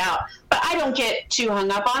I edit out, but I don't get too hung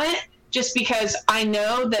up on it, just because I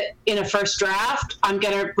know that in a first draft, I'm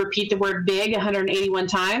going to repeat the word big 181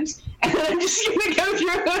 times, and then I'm just going to go through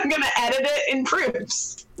and I'm going to edit it in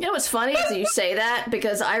proofs. You know what's funny is you say that,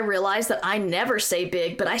 because I realize that I never say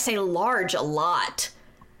big, but I say large a lot.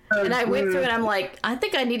 And I went through and I'm like, I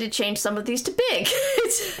think I need to change some of these to big.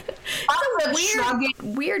 it's a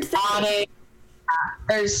weird thing.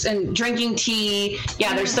 There's and drinking tea.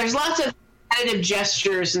 Yeah, there's lots of editive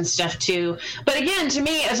gestures and stuff too. But again, to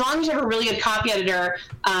me, as long as you have a really good copy editor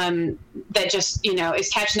that just, is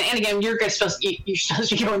catching it. And again, you're supposed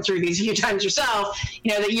to be going through these a few times yourself,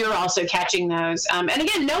 that you're also catching those. And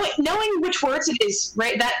again, knowing which words it is,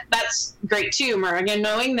 right? That's great too, Mer. Again,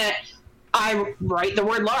 knowing that I write the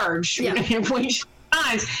word large times,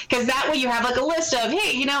 because that way you have like a list of,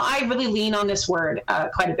 hey, I really lean on this word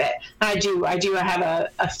quite a bit. And I do have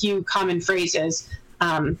a few common phrases,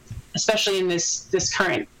 especially in this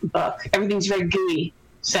current book. Everything's very gooey,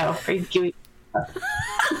 so very gooey.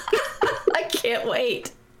 I can't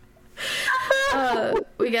wait.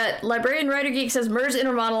 We got Librarian Writer Geek says Mer's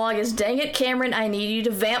inner monologue is, "Dang it, Cameron, I need you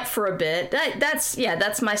to vamp for a bit."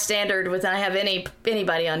 That's my standard with I have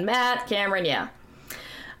anybody on. Matt, Cameron, yeah.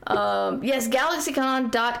 Yes,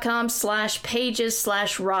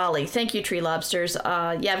 galaxycon.com/pages/Raleigh. Thank you, Tree Lobsters.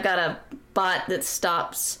 I've got a bot that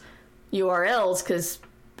stops URLs because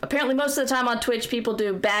apparently most of the time on Twitch people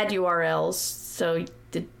do bad URLs, so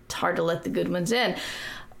it's hard to let the good ones in.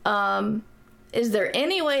 Is there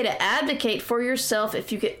any way to advocate for yourself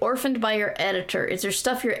if you get orphaned by your editor? Is there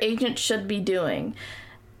stuff your agent should be doing?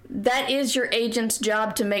 That is your agent's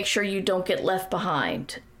job to make sure you don't get left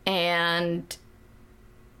behind. And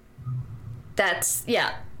that's,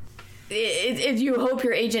 you hope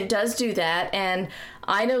your agent does do that. And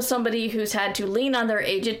I know somebody who's had to lean on their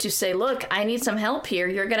agent to say, look, I need some help here.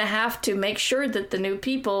 You're going to have to make sure that the new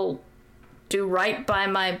people do right by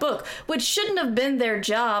my book, which shouldn't have been their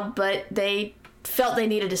job, but they felt they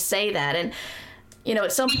needed to say that. And,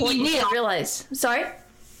 at some point you realize, sorry?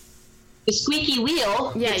 The squeaky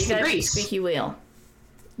wheel. Yeah, you gotta be squeaky wheel.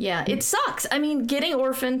 Yeah, it sucks. I mean, getting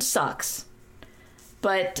orphaned sucks.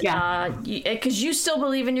 But, because you still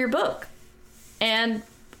believe in your book. And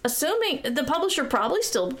assuming the publisher probably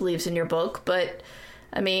still believes in your book, but,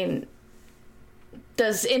 I mean,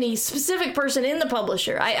 does any specific person in the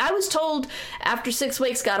publisher? I was told after 6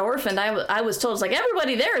 Weeks got orphaned, I was told, it's like,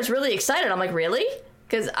 everybody there is really excited. I'm like, really?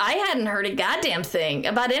 Because I hadn't heard a goddamn thing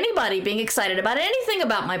about anybody being excited about anything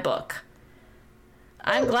about my book.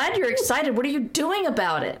 I'm glad you're excited. What are you doing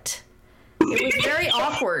about it? It was very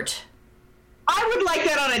awkward. I would like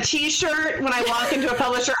that on a t-shirt when I walk into a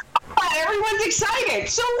publisher. Oh, everyone's excited.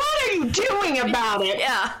 So what are you doing about it?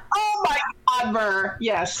 Yeah. Oh my God, Mer.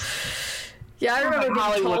 Yes. Yeah, I remember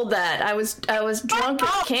being told that. I was drunk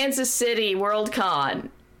at Kansas City Worldcon,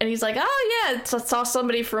 and he's like, "Oh yeah, I saw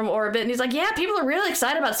somebody from Orbit," and he's like, "Yeah, people are really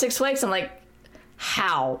excited about 6 Weeks." I'm like,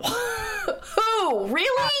 "How? Who?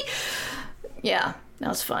 Really?" Yeah, that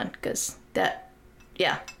was fun because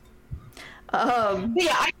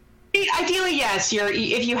Ideally, yes.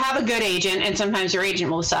 If you have a good agent, and sometimes your agent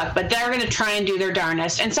will suck, but they're going to try and do their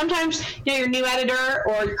darnest. And sometimes, your new editor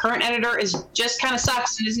or your current editor is just kind of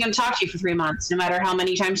sucks and isn't going to talk to you for 3 months, no matter how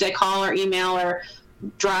many times they call or email or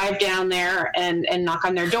drive down there and knock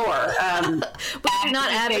on their door. But do not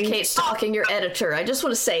advocate stalking your editor. I just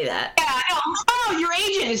want to say that. Yeah, no. Oh, your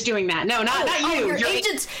agent is doing that. No, not you. Your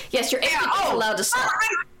agent's yes, your agent is allowed to stalk.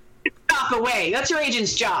 Stop away. That's your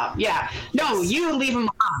agent's job. Yeah. No, you leave them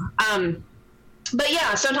alone. But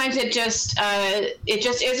yeah, sometimes it just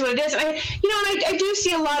is what it is. I do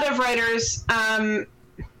see a lot of writers, and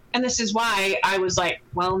this is why I was like,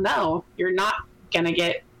 well, no, you're not gonna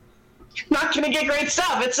get great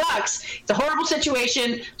stuff. It sucks. It's a horrible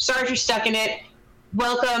situation. Sorry if you're stuck in it.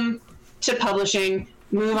 Welcome to publishing.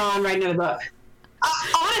 Move on. Write another book.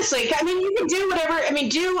 Honestly, I mean, you can do whatever. I mean,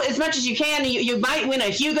 do as much as you can. You might win a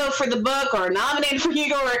Hugo for the book, or nominated for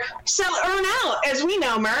Hugo, or earn out, as we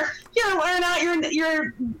know, Mer. Earn out.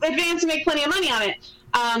 You're advanced and make plenty of money on it.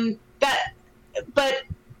 But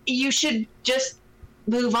you should just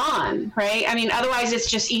move on, right? I mean, otherwise, it's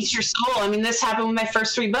just eats your soul. I mean, this happened with my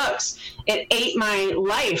first 3 books. It ate my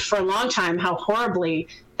life for a long time. How horribly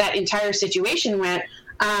that entire situation went.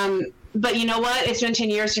 But you know what? It's been 10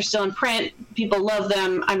 years. They're still in print. People love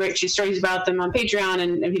them. I write 2 stories about them on Patreon,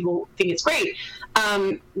 and people think it's great.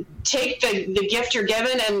 Take the gift you're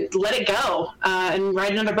given and let it go, and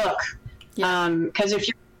write another book. Because if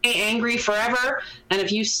you stay angry forever, and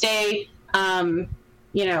if you stay,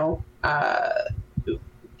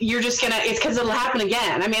 you're just gonna. It's because it'll happen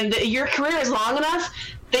again. I mean, your career is long enough.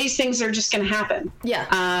 These things are just gonna happen. Yeah.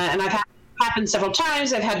 And I've had happened several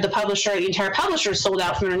times. I've had the entire publisher sold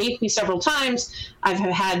out from underneath me several times. I've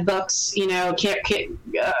had books,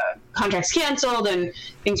 contracts canceled and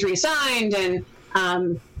things reassigned. And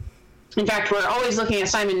in fact, we're always looking at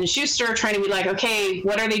Simon & Schuster, trying to be like, okay,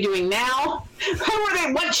 what are they doing now?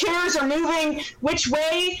 What chairs are moving which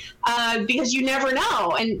way? Because you never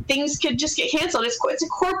know, and things could just get canceled. It's a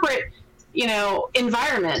corporate,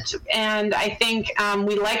 environment, and I think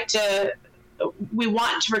we like to we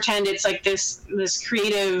want to pretend it's like this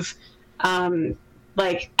creative,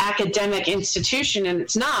 like academic institution, and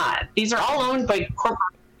it's not. These are all owned by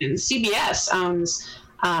corporations. CBS owns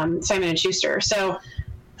Simon and Schuster, so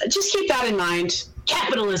just keep that in mind.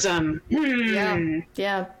 Capitalism.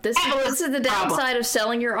 Yeah. This is the downside of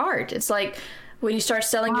selling your art. It's like when you start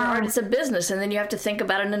selling your art, it's a business, and then you have to think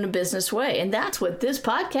about it in a business way, and that's what this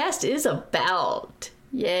podcast is about.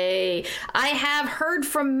 Yay! I have heard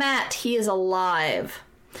from Matt. He is alive.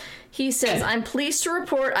 He says, I'm pleased to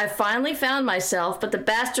report I finally found myself, but the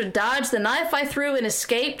bastard dodged the knife I threw and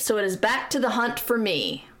escaped, so it is back to the hunt for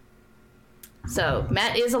me. So,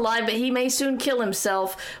 Matt is alive, but he may soon kill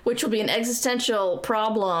himself, which will be an existential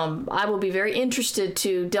problem I will be very interested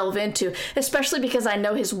to delve into, especially because I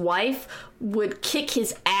know his wife would kick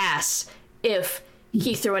his ass if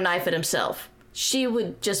he threw a knife at himself. She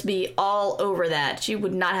would just be all over that. She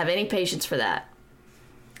would not have any patience for that.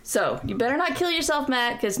 So, you better not kill yourself,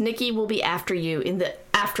 Matt, because Nikki will be after you in the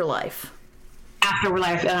afterlife.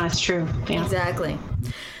 Afterlife, that's true. Yeah. Exactly.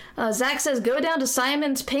 Zach says, go down to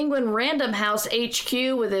Simon's Penguin Random House HQ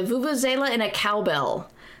with a vuvuzela and a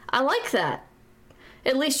cowbell. I like that.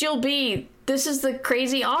 At least you'll be... This is the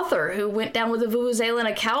crazy author who went down with a vuvuzela and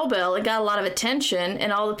a cowbell and got a lot of attention,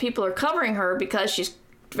 and all the people are covering her because she's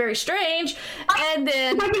very strange, and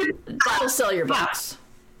then that'll sell your books.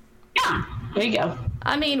 Yeah, there you go.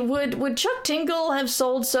 I mean, would Chuck Tingle have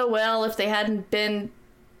sold so well if they hadn't been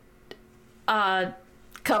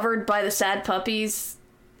covered by the sad puppies?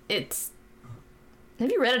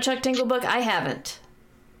 Have you read a Chuck Tingle book? I haven't.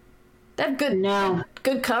 They have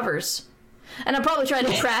good covers. And I'm probably trying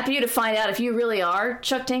to trap you to find out if you really are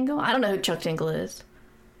Chuck Tingle. I don't know who Chuck Tingle is.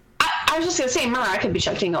 I was just going to say, I could be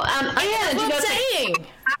Chuck Tingle. That's what I'm saying.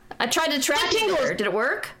 I tried to trap you there. Did it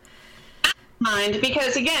work? Mind,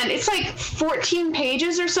 because again, it's like 14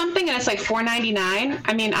 pages or something, and it's like $4.99.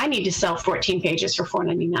 I mean, I need to sell 14 pages for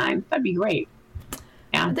 $4.99. That'd be great.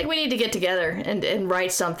 Yeah. I think we need to get together and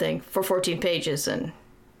write something for 14 pages. And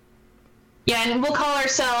we'll call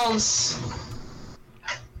ourselves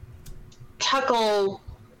Tuckle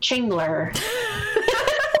Chingler.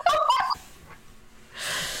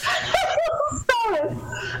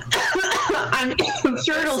 I'm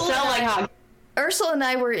sure it'll sell like hot. Ursula and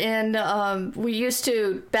I were in, we used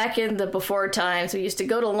to, back in the before times, we used to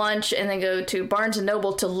go to lunch and then go to Barnes &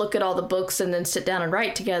 Noble to look at all the books and then sit down and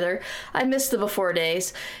write together. I miss the before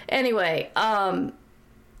days. Anyway,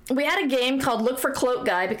 we had a game called Look for Cloak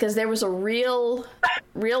Guy because there was a real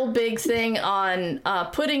big thing on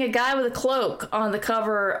putting a guy with a cloak on the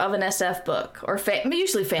cover of an SF book, or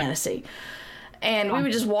usually fantasy. And we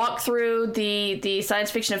would just walk through the science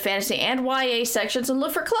fiction and fantasy and YA sections and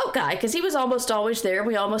look for Cloak Guy, because he was almost always there.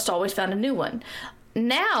 We almost always found a new one.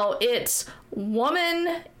 Now it's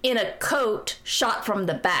woman in a coat shot from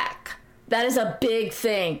the back. That is a big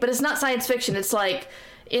thing. But it's not science fiction. It's like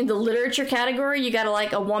in the literature category, you got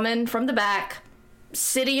a woman from the back,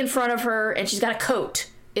 city in front of her, and she's got a coat.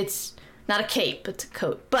 It's not a cape, it's a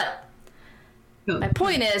coat. But... my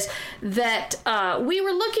point is that we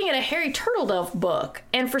were looking at a Harry Turtledove book,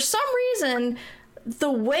 and for some reason,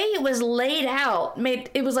 the way it was laid out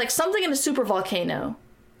it was like something in a super volcano.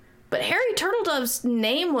 But Harry Turtledove's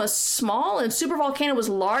name was small, and Super Volcano was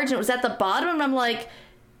large, and it was at the bottom, and I'm like,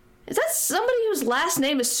 is that somebody whose last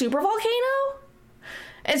name is Super Volcano?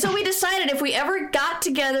 And so we decided if we ever got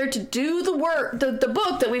together to do the work, the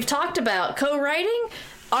book that we've talked about, co-writing...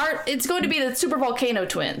 it's going to be the Super Volcano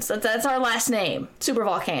twins. That's our last name, Super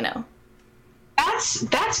Volcano.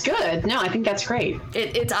 That's good. No, I think that's great.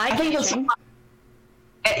 It's eye-catching.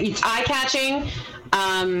 It's eye-catching.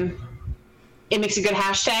 It makes a good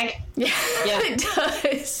hashtag. Yeah, it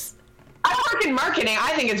does. I work in marketing.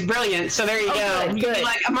 I think it's brilliant. So there you go. Good. You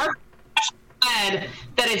like a marketing said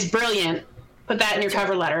that it's brilliant. Put that in your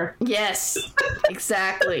cover letter. Yes,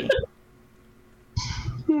 exactly.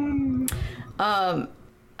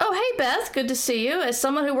 Oh, hey, Beth. Good to see you. As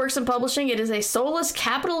someone who works in publishing, it is a soulless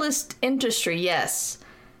capitalist industry. Yes,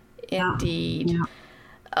 indeed. Yeah.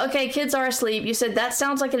 Okay, kids are asleep. You said that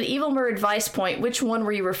sounds like an Evilmer advice point. Which one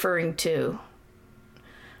were you referring to?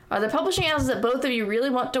 Are there publishing houses that both of you really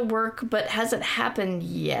want to work but hasn't happened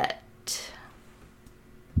yet?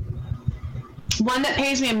 One that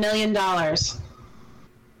pays me $1 million.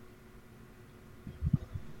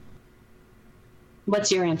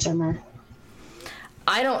 What's your answer, Mer?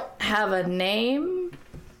 I don't have a name.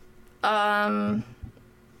 I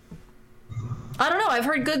don't know. I've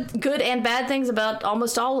heard good and bad things about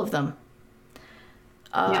almost all of them.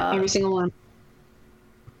 Yeah, every single one.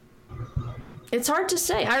 It's hard to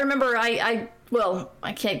say. I remember I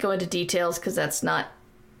can't go into details because that's not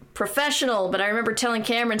professional, but I remember telling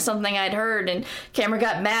Cameron something I'd heard, and Cameron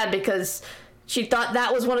got mad because she thought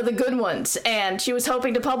that was one of the good ones, and she was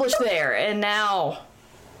hoping to publish there, and now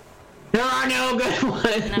there are no good ones.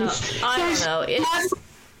 No, I don't know. It's...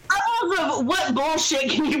 what bullshit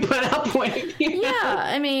can you put up with? Yeah,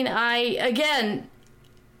 I mean, I'm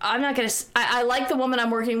not gonna. I like the woman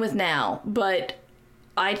I'm working with now, but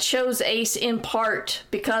I chose Ace in part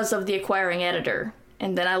because of the acquiring editor,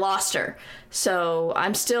 and then I lost her. So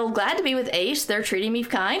I'm still glad to be with Ace. They're treating me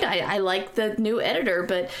kind. I like the new editor,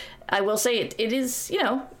 but I will say it is, you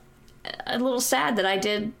know, a little sad that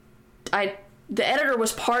the editor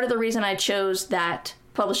was part of the reason I chose that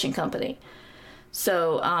publishing company.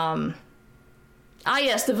 So,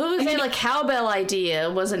 yes, the Vuvuzela cowbell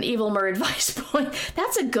idea was an Evilmer advice point.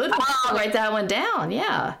 That's a good one. I'll write that one down,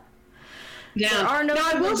 yeah. There are no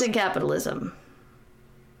rules in capitalism.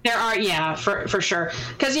 There are, yeah, for sure.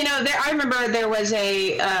 Because, you know, I remember there was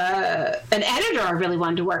an editor I really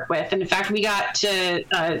wanted to work with. And in fact, we got to,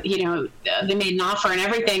 they made an offer and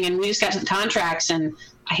everything, and we just got to the contracts, and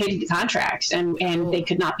I hated the contracts, and they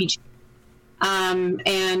could not be changed. And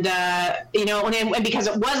because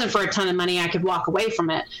it wasn't for a ton of money, I could walk away from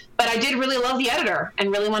it. But I did really love the editor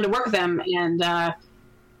and really wanted to work with them. And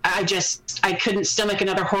I couldn't stomach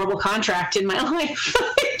another horrible contract in my life.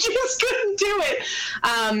 I just couldn't do it.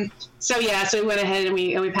 So we went ahead and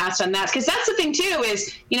we passed on that. Because that's the thing too,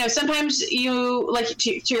 is, you know, sometimes you, like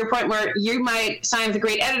to your point, where you might sign with a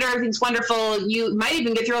great editor, everything's wonderful. You might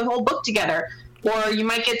even get through a whole book together, or you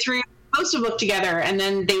might get through most of a book together, and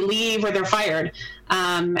then they leave or they're fired.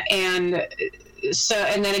 And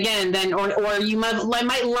then again, or you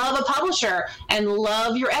might love a publisher and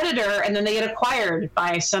love your editor, and then they get acquired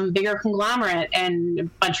by some bigger conglomerate, and a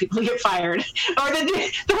bunch of people get fired, or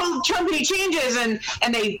the whole company changes, and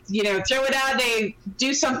they, you know, throw it out. They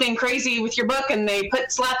do something crazy with your book, and they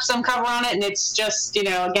slap some cover on it, and it's just, you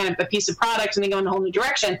know, again, a piece of product, and they go in a whole new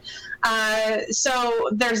direction. So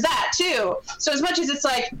there's that too. So as much as it's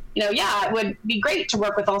like, you know, yeah, it would be great to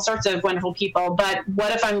work with all sorts of wonderful people, but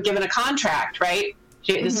what if I'm given a contract, right?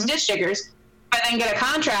 This is Ditch Diggers. I then get a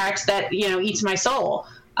contract that, you know, eats my soul.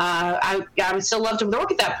 I would still love to work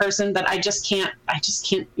with that person, but I just can't,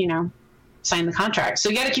 you know, sign the contract. So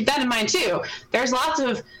you got to keep that in mind too. There's lots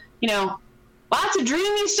of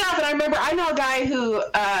dreamy stuff. And I know a guy who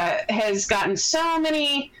has gotten so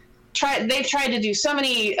many. They've tried to do so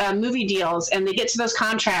many movie deals, and they get to those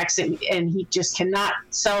contracts, and he just cannot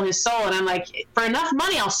sell his soul. And I'm like, for enough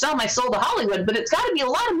money, I'll sell my soul to Hollywood, but it's got to be a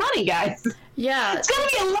lot of money, guys. Yeah, it's got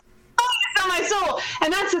to be a lot of money to sell my soul.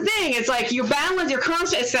 And that's the thing. It's like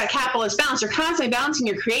it's that capitalist balance. You're constantly balancing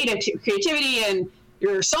your creativity and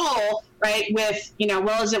your soul, right? With, you know,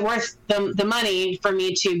 well, is it worth the money for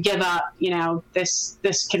me to give up, you know, this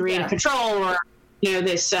creative control, or, you know,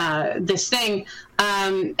 this thing.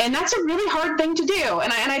 And that's a really hard thing to do.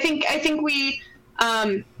 And I think we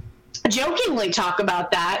jokingly talk about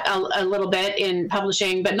that a little bit in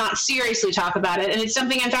publishing, but not seriously talk about it. And it's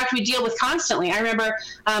something, in fact, we deal with constantly. I remember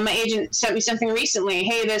my agent sent me something recently.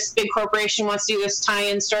 Hey, this big corporation wants to do this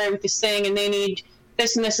tie-in story with this thing, and they need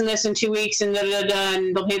this and this and this in 2 weeks, and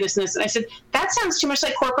and they'll pay this and this. And I said, that sounds too much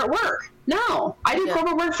like corporate work. No, I do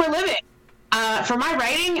corporate work for a living. For my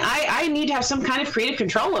writing, I need to have some kind of creative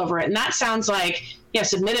control over it. And that sounds like,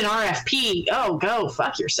 submit an RFP. Oh, go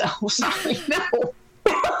fuck yourself. Sorry, no.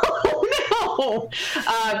 No.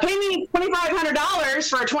 Pay me $2,500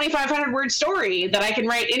 for a 2,500 word story that I can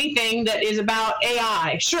write anything that is about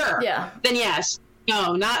AI. Sure. Yeah. Then yes.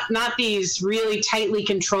 No, not these really tightly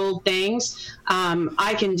controlled things.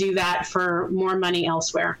 I can do that for more money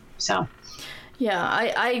elsewhere. So. Yeah,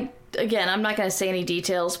 I again, I'm not going to say any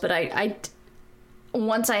details, but I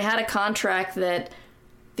once I had a contract that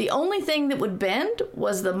the only thing that would bend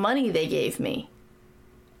was the money they gave me.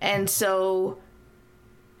 And so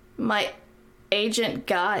my agent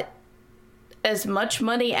got as much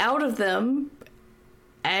money out of them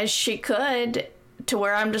as she could, to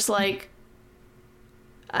where I'm just like,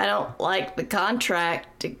 I don't like the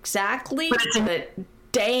contract exactly, but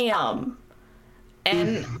damn.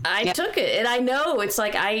 And I took it, and I know it's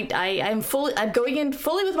like I'm going in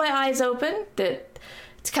fully with my eyes open, that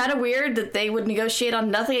it's kind of weird that they would negotiate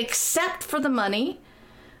on nothing except for the money,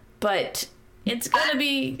 but it's going to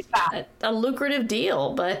be a lucrative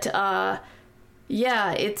deal. But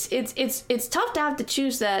it's tough to have to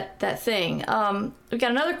choose that thing. We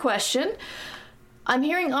got another question. I'm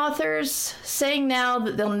hearing authors saying now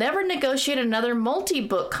that they'll never negotiate another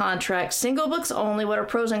multi-book contract. Single books only. What are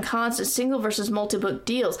pros and cons to single versus multi-book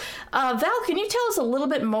deals? Val, can you tell us a little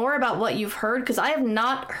bit more about what you've heard? Because I have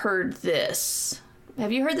not heard this.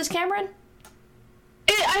 Have you heard this, Cameron?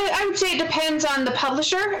 I would say it depends on the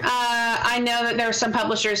publisher. I know that there are some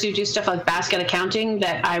publishers who do stuff like basket accounting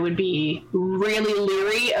that I would be really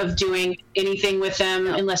leery of doing anything with them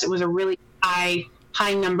unless it was a really high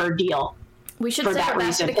number deal. We should say what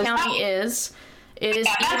basket accounting is. It is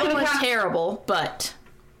terrible, but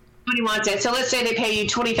nobody wants it. So let's say they pay you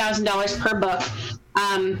 $20,000 per book,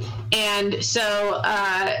 and so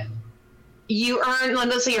you earn.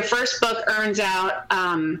 Let's say your first book earns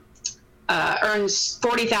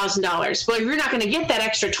 $40,000. Well, you're not going to get that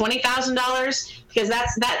extra $20,000 because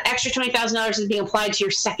that extra $20,000 is being applied to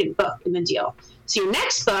your second book in the deal. So your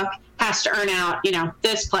next book has to earn out,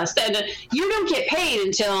 this plus that. You don't get paid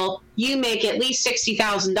until you make at least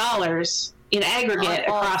 $60,000 in aggregate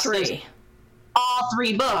across all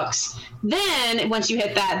three books. Then once you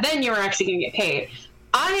hit that, then you're actually going to get paid.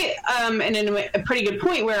 And in a pretty good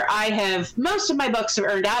point where most of my books have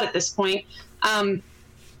earned out at this point.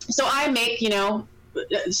 So I make,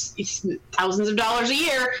 thousands of dollars a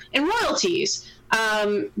year in royalties.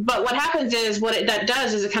 But what happens is that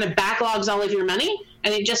does is it kind of backlogs all of your money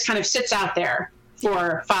and it just kind of sits out there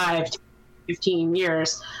for 5 to 15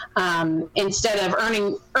 years instead of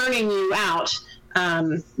earning you out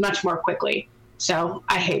much more quickly. So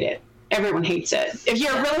I hate it. Everyone hates it. If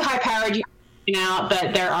you're really high powered, you out,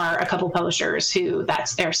 but there are a couple publishers who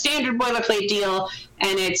that's their standard boilerplate deal,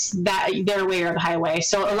 and it's that their way or the highway.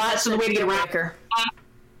 So the way to get around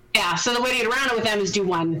so the way to get around it with them is do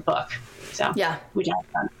one book. So which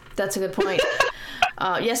I've done. That's a good point.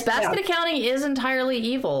 Yes, basket accounting is entirely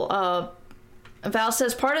evil. Val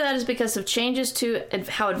says part of that is because of changes to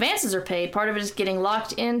how advances are paid. Part of it is getting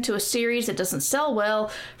locked into a series that doesn't sell well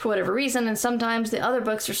for whatever reason, and sometimes the other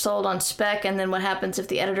books are sold on spec, and then what happens if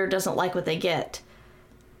the editor doesn't like what they get?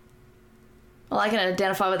 Well, I can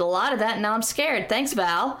identify with a lot of that, and now I'm scared. Thanks,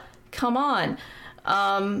 Val. Come on.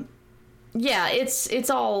 Yeah, it's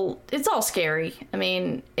all scary. I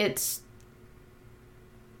mean, it's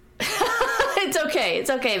it's okay. It's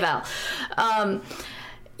okay, Val.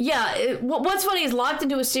 Yeah, what's funny is locked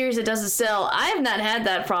into a series that doesn't sell. I have not had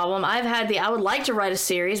that problem. I've had I would like to write a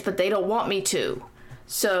series, but they don't want me to.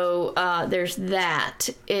 So there's that.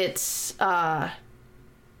 It's I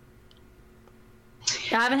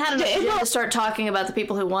haven't had enough time to start talking about the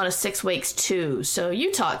people who want a 6 weeks too. So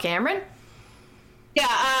you talk, Cameron. Yeah.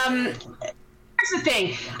 Here's the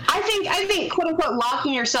thing. I think quote unquote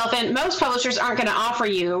locking yourself in. Most publishers aren't going to offer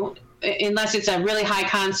you, unless it's a really high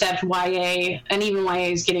concept YA, and even YA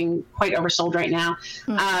is getting quite oversold right now,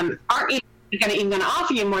 aren't even going to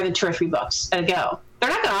offer you more than 2 or 3 books at a go. They're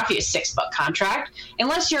not going to offer you a 6-book contract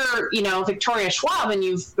unless you're, Victoria Schwab and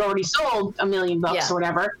you've already sold 1 million books or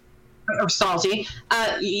whatever, or Scalzi.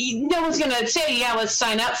 No one's going to say, let's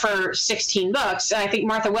sign up for 16 books. I think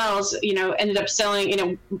Martha Wells, ended up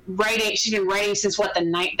selling, writing. She's been writing since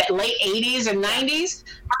the late 80s and 90s.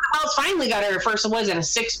 Martha Wells finally got her first, a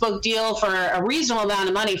 6-book deal for a reasonable amount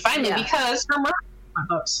of money, because her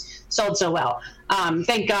books sold so well.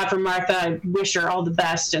 Thank God for Martha. I wish her all the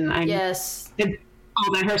best, and I'm all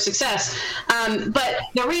about her success. But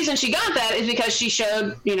the reason she got that is because she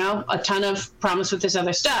showed, a ton of promise with this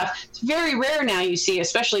other stuff. It's very rare now you see,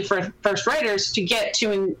 especially for first writers, to get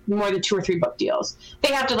to more than 2 or 3 book deals.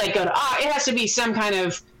 They have to go to, it has to be some kind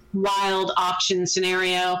of wild auction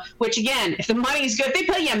scenario, which again, if the money's good, if they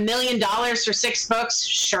pay you $1 million for 6 books,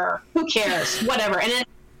 sure, who cares, whatever. And then,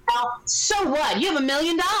 so what? You have $1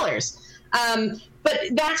 million. But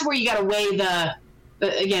that's where you got to weigh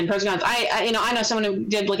again, pros and cons. I know someone who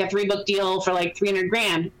did a 3-book deal for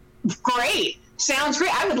 $300,000. Great. Sounds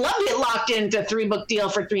great. I would love to get locked into a 3-book deal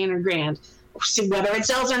for $300,000, whether it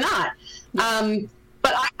sells or not.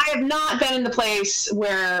 But I have not been in the place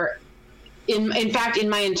where, in fact, in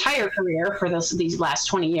my entire career for these last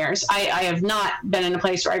 20 years, I have not been in a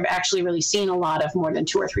place where I've actually really seen a lot of more than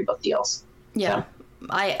 2 or 3 book deals. Yeah. So.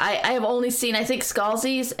 I have only seen, I think,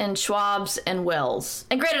 Scalzi's and Schwab's and Wells.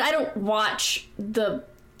 And granted, I don't watch the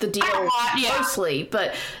deal closely,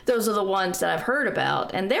 but those are the ones that I've heard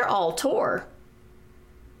about, and they're all tour.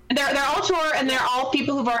 They're all tour, and they're all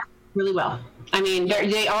people who've already done really well. I mean, they're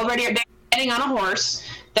betting on a horse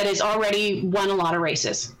that has already won a lot of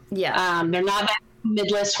races. Yeah. They're not that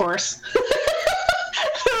mid-list horse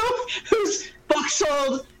whose book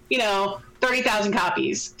sold, 30,000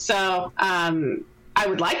 copies. So, I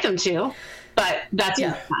would like them to, but that's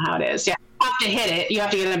not how it is. Yeah, you have to hit it. You have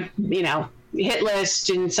to get a hit list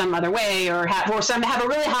in some other way, or have a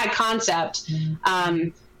really high concept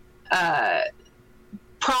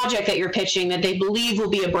project that you're pitching that they believe will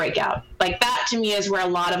be a breakout. Like that to me is where a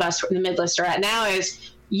lot of us in the mid-list are at now.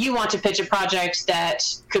 Is you want to pitch a project that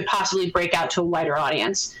could possibly break out to a wider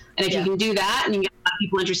audience, and if you can do that and you get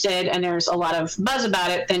people interested and there's a lot of buzz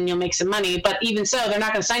about it, then you'll make some money. But even so, they're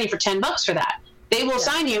not going to sign you for $10 for that. They will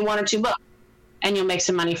sign you 1 or 2 books, and you'll make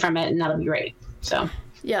some money from it, and that'll be great. So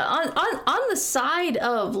yeah, on the side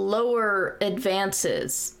of lower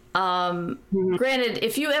advances, granted,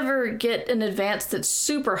 if you ever get an advance that's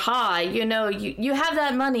super high, you have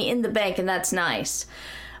that money in the bank, and that's nice.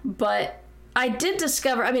 But I did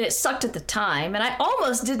discover, it sucked at the time, and I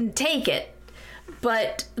almost didn't take it.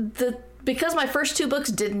 But because my first 2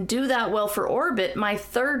 books didn't do that well for Orbit,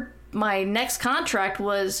 my next contract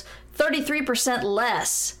was 33%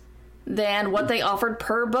 less than what they offered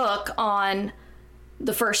per book on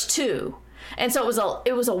the first 2. And so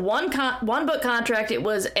it was a one book contract. It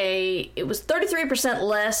was 33%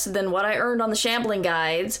 less than what I earned on the Shambling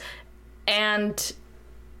Guides. And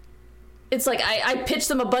it's like I pitched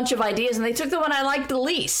them a bunch of ideas and they took the one I liked the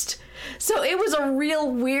least. So it was a real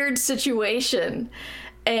weird situation.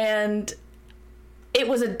 And it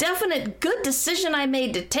was a definite good decision I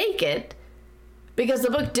made to take it, because the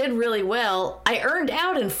book did really well. I earned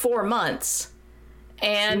out in 4 months,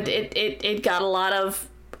 and it got a lot of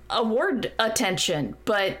award attention.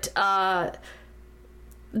 But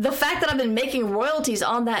the fact that I've been making royalties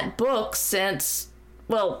on that book since,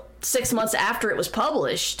 6 months after it was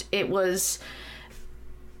published, the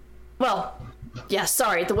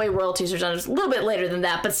way royalties are done is a little bit later than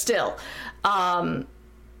that, but still.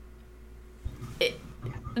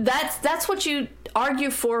 That's what you argue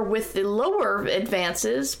for with the lower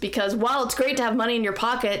advances, because while it's great to have money in your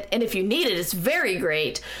pocket, and if you need it, it's very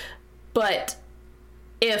great, but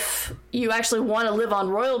if you actually want to live on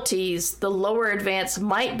royalties, the lower advance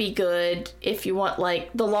might be good if you want,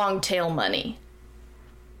 like, the long tail money.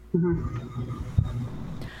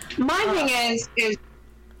 Mm-hmm. My thing is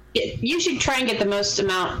you should try and get the most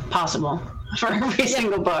amount possible for every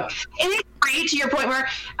single book. And it's great, to your point, where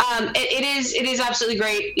it is absolutely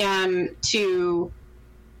great to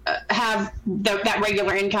have that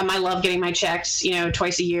regular income. I love getting my checks,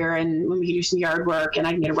 twice a year, and when we can do some yard work and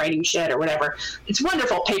I can get a writing shed or whatever. It's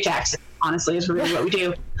wonderful. Pay taxes, honestly, is really what we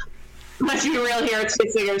do. Let's be real here, it's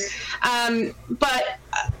figures. But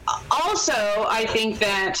also, I think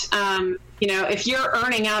that if you're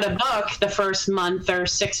earning out a book the first month or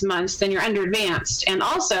 6 months, then you're under advanced. And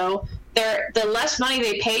also, the less money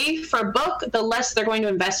they pay for a book, the less they're going to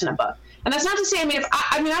invest in a book. And that's not to say,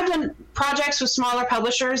 I've done projects with smaller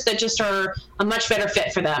publishers that just are a much better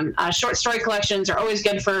fit for them. Short story collections are always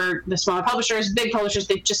good for the smaller publishers. Big publishers,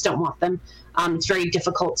 they just don't want them. It's very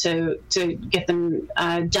difficult to get them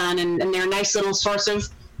done, and they're a nice little source of,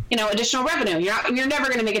 additional revenue. You're never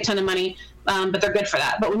going to make a ton of money, but they're good for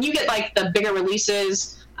that. But when you get like the bigger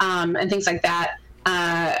releases and things like that,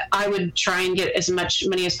 I would try and get as much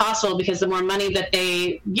money as possible, because the more money that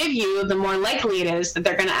they give you, the more likely it is that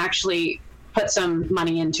they're going to actually put some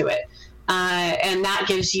money into it. And that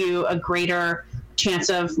gives you a greater chance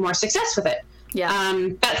of more success with it. Yeah.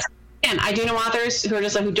 And I do know authors who are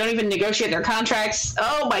just who don't even negotiate their contracts.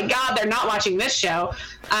 Oh my God, they're not watching this show.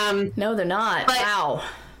 No, they're not. Wow.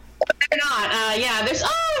 They're not.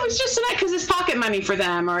 It was just because it's pocket money for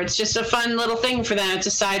them, or it's just a fun little thing for them. It's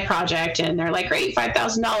a side project, and they're like, great,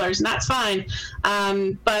 $5,000, and that's fine.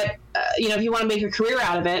 But if you want to make a career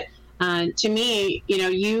out of it, to me,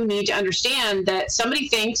 you need to understand that somebody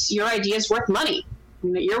thinks your idea is worth money,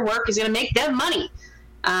 and that your work is going to make them money.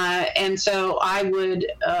 And so I would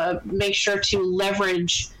make sure to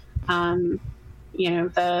leverage, the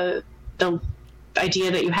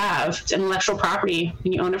idea that you have. It's intellectual property,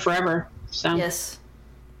 and you own it forever. So yes,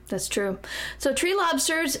 that's true. So Tree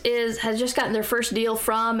Lobsters has just gotten their first deal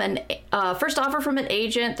from first offer from an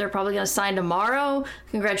agent. They're probably going to sign tomorrow.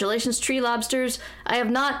 Congratulations, Tree Lobsters. I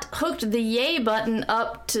have not hooked the yay button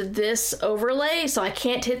up to this overlay, so I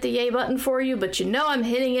can't hit the yay button for you, but I'm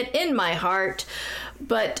hitting it in my heart.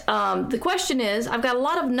 But the question is, I've got a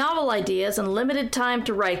lot of novel ideas and limited time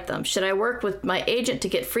to write them. Should I work with my agent to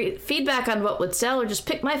get free feedback on what would sell, or just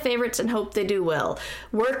pick my favorites and hope they do well?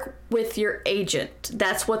 Work with your agent.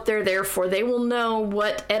 That's what they're there for. They will know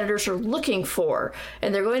what editors are looking for,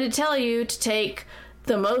 and they're going to tell you to take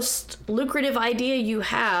the most lucrative idea you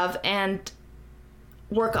have and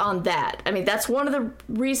work on that. That's one of the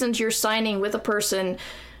reasons you're signing with a person,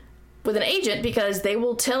 with an agent, because they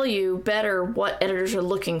will tell you better what editors are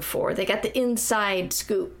looking for. They got the inside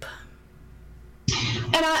scoop.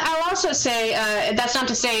 And I'll also say, that's not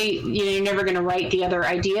to say you're never going to write the other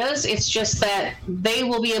ideas. It's just that they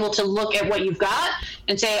will be able to look at what you've got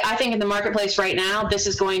and say, I think in the marketplace right now, this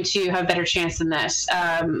is going to have a better chance than this.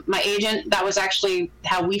 My agent, that was actually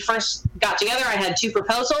how we first got together. I had 2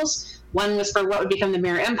 proposals. One was for what would become the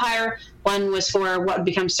Mirror Empire. One was for what would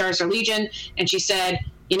become Stars or Legion. And she said,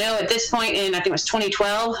 at this point in, I think it was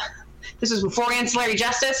 2012, this was before Ancillary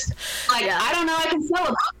Justice. I don't know, I can sell a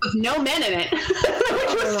book with no men in it,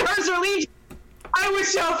 which was Stars or Legion. I was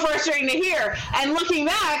so frustrating to hear. And looking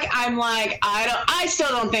back, I'm like, I still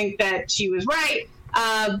don't think that she was right.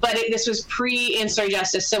 But this was pre-Ancillary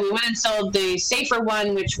Justice. So we went and sold the safer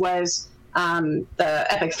one, which was the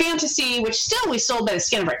Epic Fantasy, which still we sold by the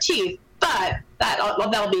skin of our teeth. But that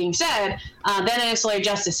all being said, then Ancillary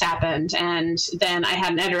Justice happened, and then I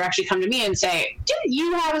had an editor actually come to me and say, "Didn't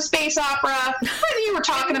you have a space opera? When you were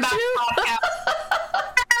talking about podcast?"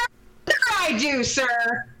 I do,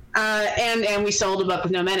 sir. And we sold a book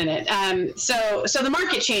with no men in it. So the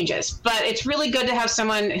market changes, but it's really good to have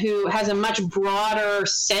someone who has a much broader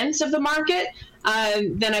sense of the market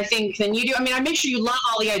than you do. I mean, I make sure you love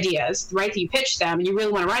all the ideas, right? That you pitch them and you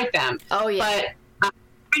really want to write them. Oh yeah. But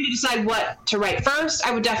trying to decide what to write first,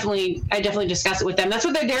 I definitely discuss it with them. That's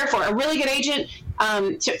what they're there for. A really good agent,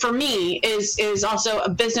 for me, is also a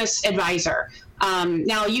business advisor.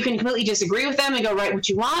 Now, you can completely disagree with them and go write what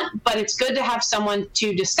you want, but it's good to have someone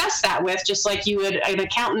to discuss that with, just like you would an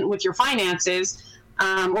accountant with your finances,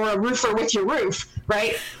 or a roofer with your roof,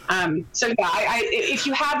 right? If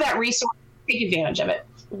you have that resource, take advantage of it.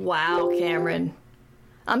 Wow, Cameron.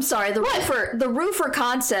 I'm sorry, the roofer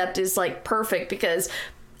concept is like perfect, because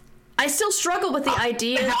I still struggle with the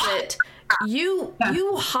idea that you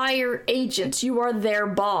hire agents, you are their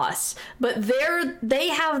boss, but they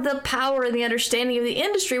have the power and the understanding of the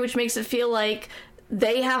industry, which makes it feel like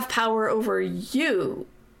they have power over you.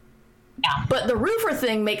 Yeah. But the roofer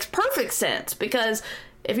thing makes perfect sense, because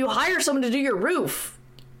if you hire someone to do your roof,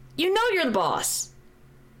 you're the boss.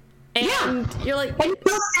 And you're like, and you're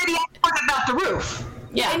the expert about the roof.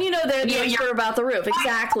 Yeah, and they're the expert about the roof,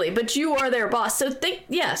 exactly. But you are their boss, so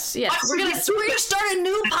yes. We're gonna start a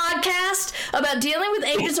new podcast about dealing with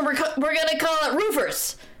agents, and we're gonna call it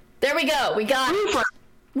Roofers. There we go. We got it.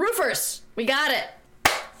 Roofers. We got it.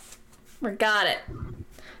 We got it.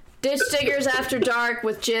 Ditch Diggers After Dark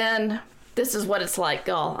with Jen. This is what it's like.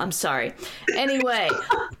 Oh, I'm sorry. Anyway,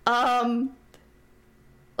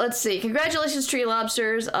 let's see. Congratulations, Tree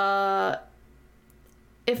Lobsters.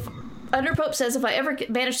 If Underpope says, if I ever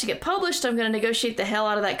manage to get published, I'm going to negotiate the hell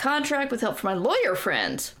out of that contract with help from my lawyer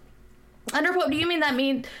friends. Underpope, do you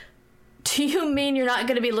mean you're not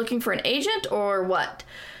going to be looking for an agent, or what?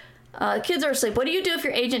 Kids are asleep. What do you do if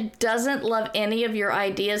your agent doesn't love any of your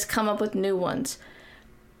ideas? Come up with new ones.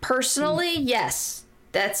 Personally, yes.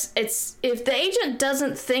 If the agent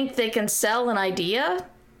doesn't think they can sell an idea,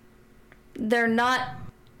 they're not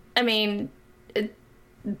going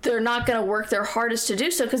to work their hardest to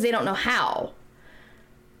do so, because they don't know how.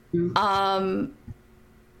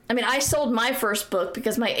 I sold my first book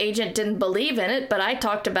because my agent didn't believe in it, but I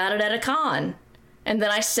talked about it at a con, and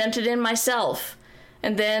then I sent it in myself.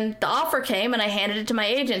 And then the offer came, and I handed it to my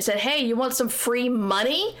agent and said, "Hey, you want some free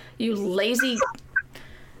money, you lazy..."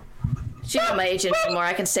 She's not my agent anymore,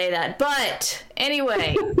 I can say that. But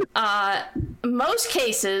anyway, most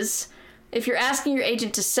cases, if you're asking your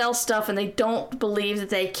agent to sell stuff and they don't believe that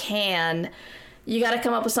they can, you got to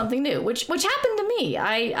come up with something new, which happened to me.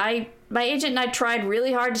 My agent and I tried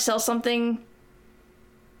really hard to sell something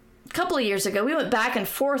a couple of years ago. We went back and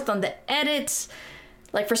forth on the edits,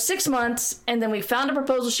 like for 6 months, and then we found a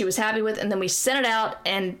proposal she was happy with, and then we sent it out,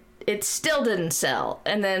 and it still didn't sell.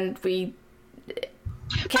 And then we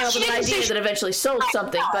came up with an idea that eventually sold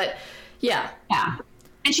something, but yeah. Yeah.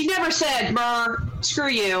 And she never said, screw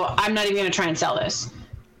you, I'm not even going to try and sell this.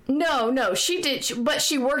 No, she did, but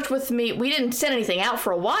she worked with me. We didn't send anything out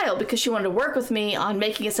for a while because she wanted to work with me on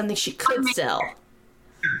making it something she could sell.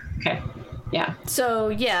 Okay, yeah. So,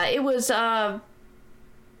 yeah, it was,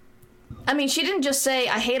 she didn't just say,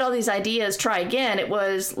 I hate all these ideas, try again. It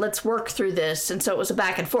was, let's work through this. And so it was a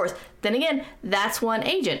back and forth. Then again, that's one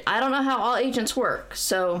agent. I don't know how all agents work.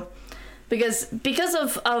 So, because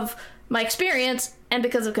of my experience and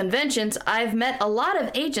because of conventions, I've met a lot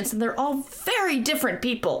of agents, and they're all very different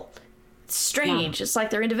people. It's strange. Yeah. It's like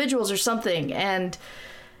they're individuals or something. And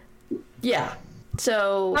yeah,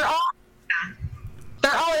 so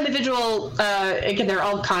they're all individual. Again, they're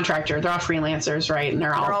all contractor. They're all freelancers, right? And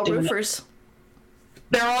they're all roofers.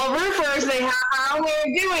 They're all roofers. They have their own way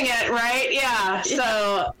of doing it, right? Yeah.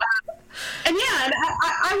 So And yeah, and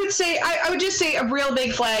I would just say a real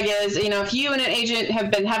big flag is, if you and an agent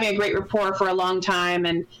have been having a great rapport for a long time,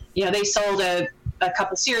 and they sold a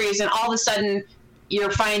couple series, and all of a sudden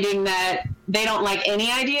you're finding that they don't like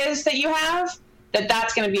any ideas that you have,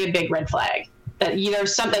 that's going to be a big red flag. That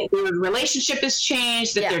there's something, their relationship has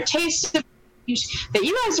changed, that their tastes have changed, that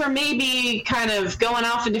you guys are maybe kind of going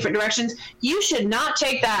off in different directions. You should not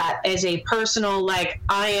take that as a personal, like,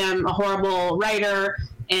 I am a horrible writer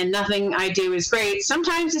and nothing I do is great.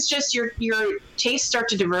 Sometimes it's just your tastes start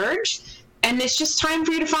to diverge, and it's just time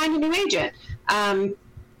for you to find a new agent.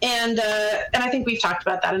 And I think we've talked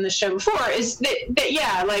about that in the show before, is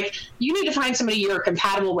that like, you need to find somebody you're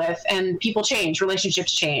compatible with, and people change,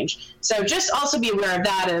 relationships change. So just also be aware of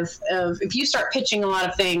that, of if you start pitching a lot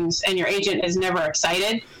of things and your agent is never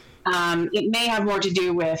excited, it may have more to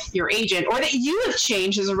do with your agent, or that you have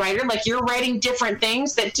changed as a writer, like you're writing different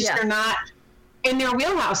things that just are not in their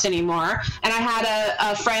wheelhouse anymore. And I had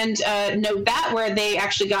a friend note that, where they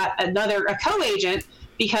actually got a co-agent,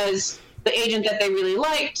 because the agent that they really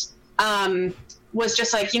liked was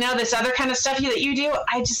just like, this other kind of stuff that you do,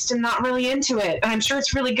 I just am not really into it. And I'm sure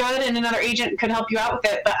it's really good, and another agent could help you out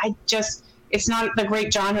with it, but it's not the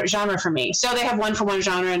great genre for me. So they have one for one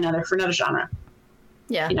genre, another for another genre.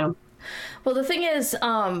 Yeah. Well, the thing is,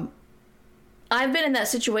 I've been in that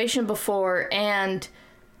situation before, and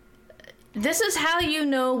this is how you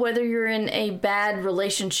know whether you're in a bad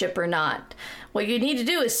relationship or not. What you need to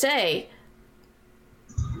do is say,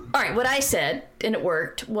 all right, what I said, and it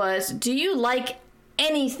worked, was, do you like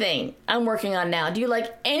anything I'm working on now? Do you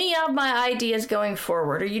like any of my ideas going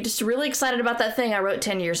forward? Are you just really excited about that thing I wrote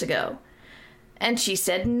 10 years ago? And she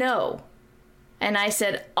said no. And I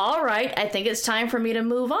said, all right, I think it's time for me to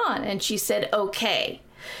move on. And she said, okay.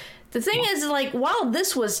 The thing is, like, while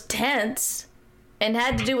this was tense and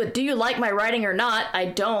had to do with, do you like my writing or not? I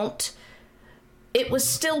don't. It was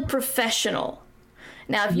still professional.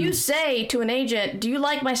 Now, if you say to an agent, do you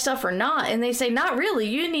like my stuff or not? And they say, not really,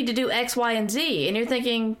 you need to do X, Y, and Z. And you're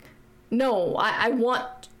thinking, no, I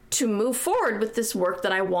want to move forward with this work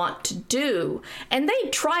that I want to do. And they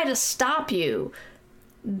try to stop you.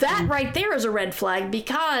 That right there is a red flag,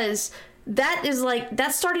 because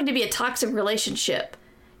that's starting to be a toxic relationship.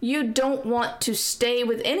 You don't want to stay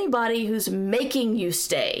with anybody who's making you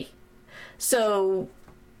stay. So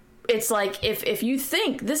it's like, if you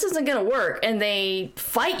think this isn't going to work and they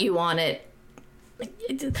fight you on it,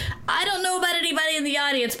 I don't know about anybody in the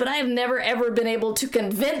audience, but I have never, ever been able to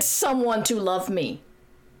convince someone to love me.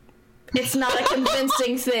 It's not a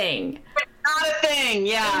convincing thing. Not a thing,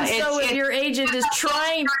 yeah. And so if your agent is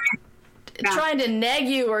trying to nag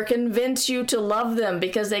you or convince you to love them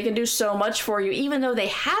because they can do so much for you, even though they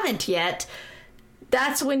haven't yet,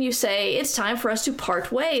 that's when you say, it's time for us to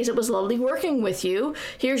part ways. It was lovely working with you.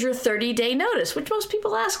 Here's your 30-day notice, which most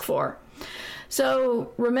people ask for.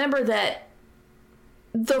 So remember that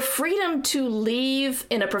the freedom to leave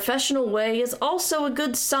in a professional way is also a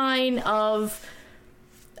good sign of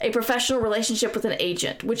a professional relationship with an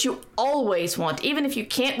agent, which you always want. Even if you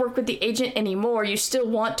can't work with the agent anymore, you still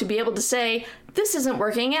want to be able to say, this isn't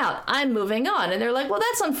working out, I'm moving on. And they're like, well,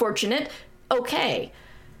 that's unfortunate. Okay.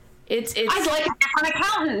 It's I'd like a different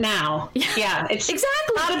accountant now. Yeah, it's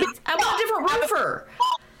exactly. I want a different roofer.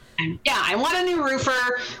 Yeah, I want a new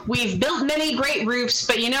roofer. We've built many great roofs,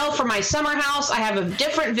 but for my summer house, I have a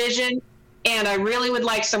different vision, and I really would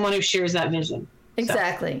like someone who shares that vision.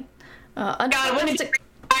 Exactly. God, wouldn't it be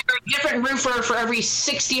a different roofer for every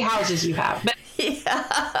 60 houses you have? But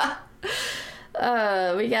yeah.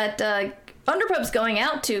 We got Underpub's going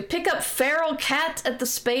out to pick up feral cat at the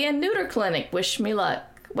spay and neuter clinic. Wish me luck.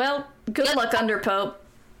 Well, good luck, Underpope.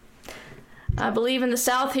 I believe in the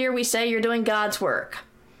South here we say you're doing God's work.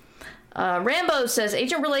 Rambo says,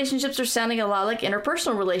 agent relationships are sounding a lot like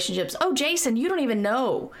interpersonal relationships. Oh, Jason, you don't even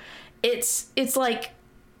know. It's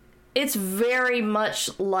very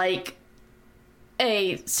much like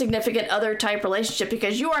a significant other type relationship,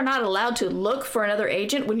 because you are not allowed to look for another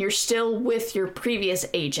agent when you're still with your previous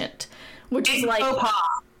agent, which is like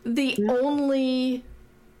the only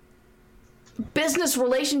business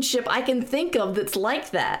relationship I can think of that's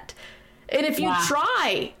like that. And if you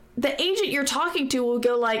try, the agent you're talking to will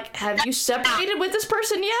go like, have you separated with this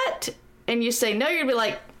person yet? And you say no, you're gonna be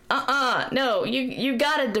like, no, you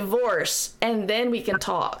got a divorce, and then we can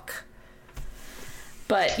talk.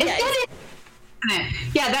 But that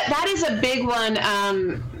is a big one.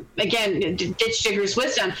 Again, ditch Digger's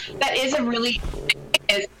wisdom. That is a really,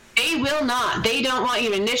 they don't want you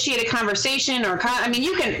to initiate a conversation or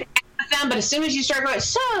you can ask them, but as soon as you start going,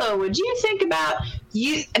 so would you think about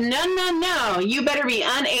no, you better be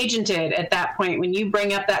unagented at that point when you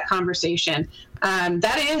bring up that conversation.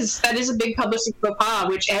 That is a big publicity faux pas,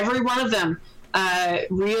 which every one of them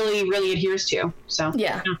really, really adheres to. So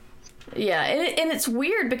yeah, and it's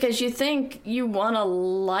weird because you think you want a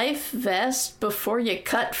life vest before you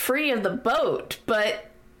cut free of the boat,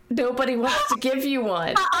 but nobody wants to give you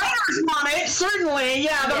one. The writers want it, certainly.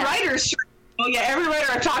 Yeah, the writers sure. Oh yeah, every writer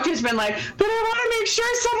I've talked to has been like, but I want to make sure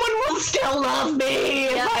someone will still love me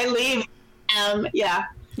if I leave. Yeah,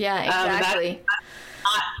 exactly.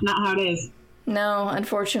 That's not how it is. No,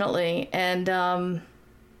 unfortunately, and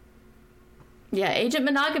agent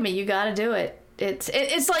monogamy, you got to do it.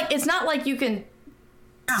 It's like, it's not like you can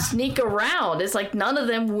sneak around. It's like none of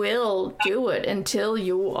them will do it until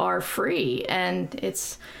you are free, and it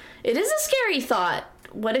is a scary thought.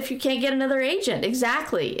 What if you can't get another agent?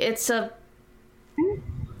 Exactly.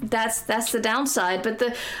 That's the downside.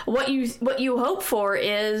 But what you hope for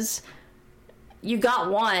is you got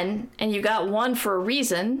one, and you got one for a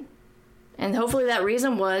reason, and hopefully that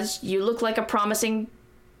reason was you look like a promising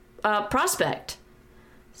prospect.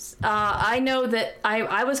 I know that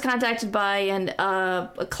I was contacted by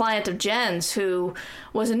a client of Jen's who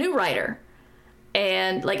was a new writer,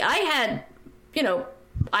 and like I had,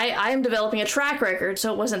 I am developing a track record,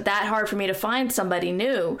 so it wasn't that hard for me to find somebody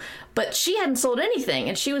new, but she hadn't sold anything,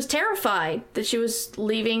 and she was terrified that she was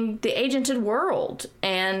leaving the agented world.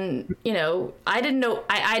 And, I didn't know,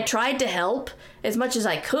 I tried to help as much as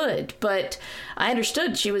I could, but I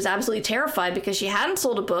understood she was absolutely terrified because she hadn't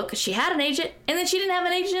sold a book, she had an agent, and then she didn't have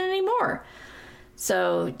an agent anymore.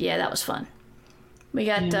 So, yeah, that was fun. We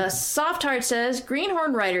got Soft Heart says,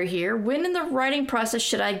 Greenhorn writer here. When in the writing process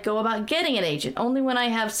should I go about getting an agent? Only when I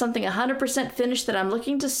have something 100% finished that I'm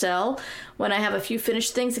looking to sell, when I have a few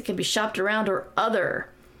finished things that can be shopped around, or other.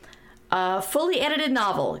 Fully edited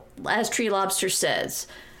novel, as Tree Lobster says.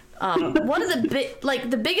 One of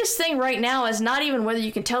the biggest thing right now is not even whether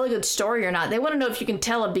you can tell a good story or not. They want to know if you can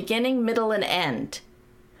tell a beginning, middle, and end.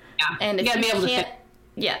 Yeah, and if you gotta be able to.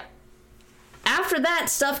 After that,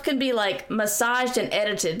 stuff can be like massaged and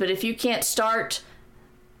edited, but if you can't start,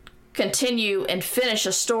 continue, and finish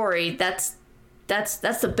a story, that's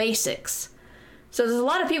the basics. So there's a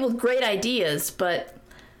lot of people with great ideas, but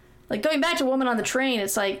like going back to Woman on the Train,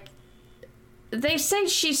 it's like they say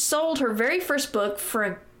she sold her very first book for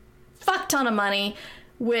a fuck ton of money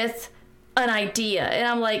with an idea. And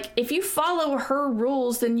I'm like, if you follow her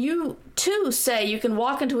rules, then you too say you can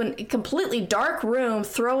walk into a completely dark room,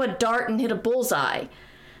 throw a dart, and hit a bullseye.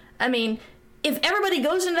 I mean, if everybody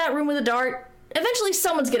goes into that room with a dart, eventually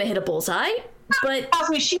someone's going to hit a bullseye. But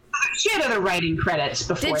she had other writing credits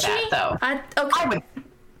before that, though.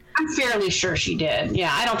 I'm fairly sure she did.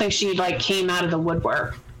 Yeah, I don't think she came out of the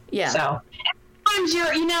woodwork. Yeah. So sometimes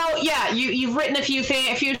you've written a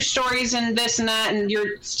few stories and this and that, and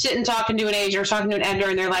you're sitting talking to an agent or talking to an editor,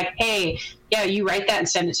 and they're like, "Hey, yeah, you write that and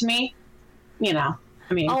send it to me."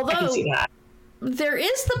 I mean, although, I can see that. There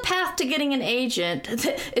is the path to getting an agent.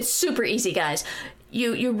 It's super easy, guys.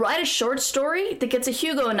 You write a short story that gets a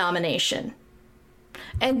Hugo nomination,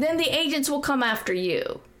 and then the agents will come after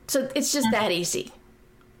you. So it's just that easy.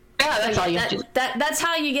 Yeah, that's all you have to do. That's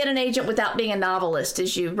how you get an agent without being a novelist,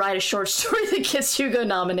 is you write a short story that gets Hugo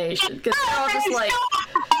nomination. Because a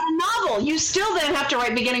novel. You still then have to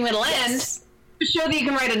write beginning, middle, end to show that you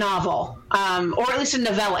can write a novel, or at least a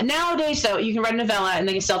novella. Nowadays, though, you can write a novella and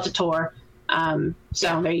they can sell it to Tor.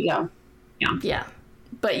 So there you go. Yeah.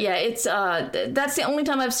 But yeah, it's that's the only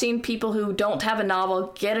time I've seen people who don't have a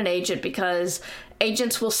novel get an agent, because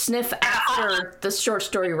agents will sniff after the short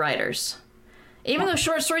story writers. Even though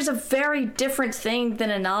short story is a very different thing than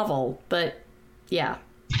a novel, but yeah.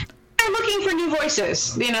 They're looking for new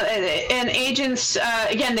voices, and agents,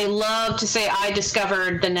 again, they love to say, I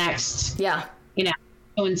discovered the next, so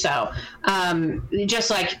and so, just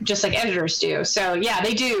like editors do. So yeah,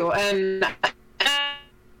 they do. And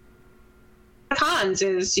cons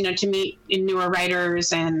is, to meet newer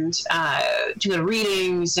writers and to go to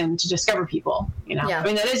readings and to discover people, I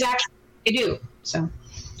mean, that is actually what they do. So,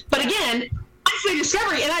 but again, the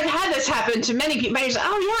discovery, and I've had this happen to many people.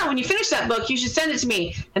 Oh yeah, when you finish that book, you should send it to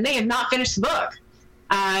me, and they have not finished the book.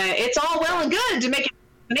 It's all well and good to make it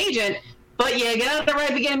an agent, but you got to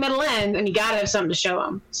write beginning, middle, end, and you got to have something to show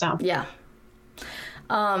them. So yeah.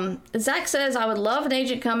 Zach says, I would love an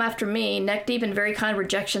agent come after me, neck deep in very kind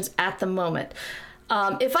rejections at the moment.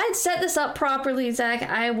 If I had set this up properly, Zach,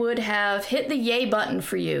 I would have hit the yay button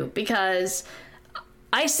for you, because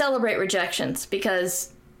I celebrate rejections,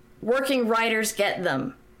 because working writers get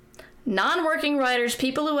them. Non-working writers,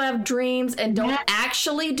 people who have dreams and don't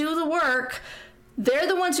actually do the work, They're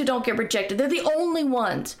the ones who don't get rejected. They're the only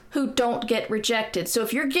ones who don't get rejected. So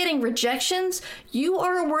if you're getting rejections, you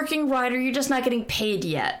are a working writer. You're just not getting paid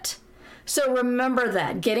yet. So remember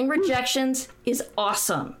that. Getting rejections is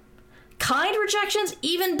awesome. Kind rejections,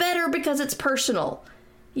 even better because it's personal.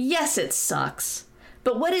 Yes, it sucks.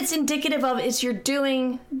 But what it's indicative of is you're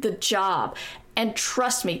doing the job. And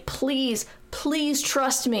trust me, please, please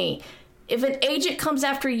trust me. If an agent comes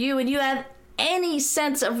after you and you have any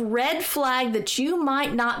sense of red flag that you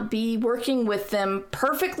might not be working with them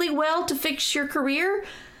perfectly well to fix your career,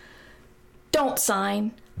 don't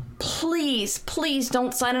sign. Please, please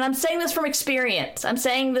don't sign. And I'm saying this from experience. I'm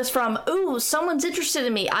saying this from, ooh, someone's interested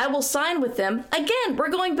in me. I will sign with them. Again,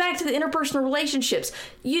 we're going back to the interpersonal relationships.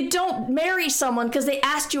 You don't marry someone because they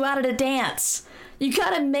asked you out at a dance. You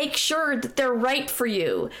got to make sure that they're right for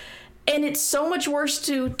you. And it's so much worse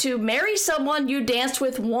to marry someone you danced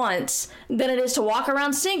with once than it is to walk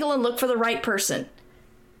around single and look for the right person.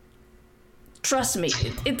 Trust me.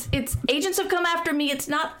 It's agents have come after me. It's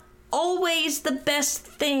not always the best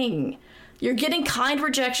thing. You're getting kind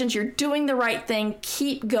rejections. You're doing the right thing.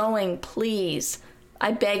 Keep going, please.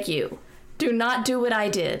 I beg you. Do not do what I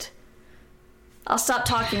did. I'll stop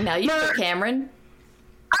talking now. You go, Cameron.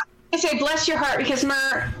 I say bless your heart because,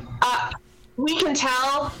 Mer, we can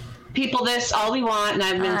tell people this all we want, and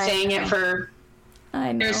I've been saying it for...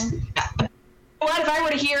 I know. What if I were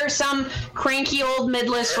to hear some cranky old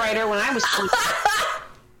mid-list writer when I was...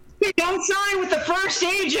 Don't sign with the first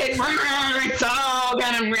agent. It's all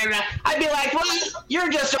gonna... I'd be like, well, you're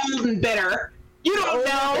just old and bitter. You don't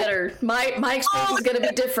know. Bitter. My experience is going to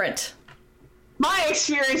be different. My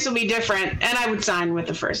experience will be different, and I would sign with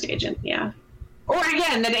the first agent, yeah. Or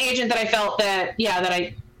again, an agent that I felt that,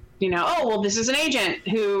 oh, well, this is an agent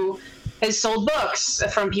who has sold books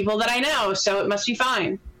from people that I know, so it must be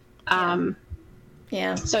fine.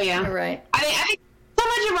 Yeah. So, yeah. You're right. I think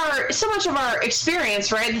so much of our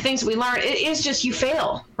experience, right, the things that we learn, it is just you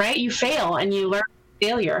fail, right? You fail, and you learn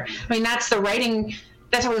failure. I mean, that's the writing...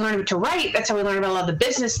 That's how we learn to write. That's how we learn about a lot of the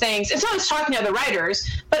business things. It's not just talking to other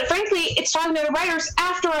writers, but frankly, it's talking to other writers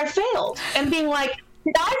after I failed and being like,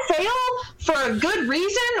 did I fail for a good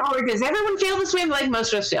reason, or does everyone fail this way? Like,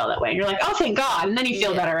 most of us fail that way. And you're like, oh, thank God. And then you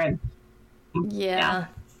feel better. And yeah.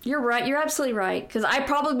 You're right. You're absolutely right. Because I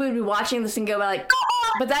probably would be watching this and go like,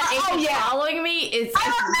 but that agent following me is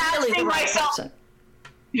really the right person.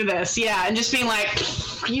 Do this, and just being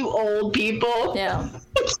like, you old people. Yeah.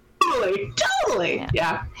 Totally.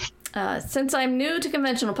 Yeah. Since I'm new to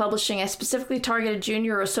conventional publishing, I specifically targeted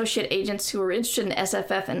junior or associate agents who were interested in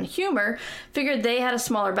SFF and humor, figured they had a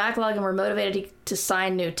smaller backlog and were motivated to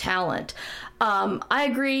sign new talent. I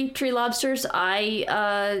agree, Tree Lobsters.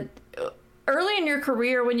 Early in your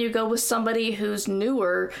career, when you go with somebody who's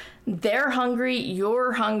newer, they're hungry,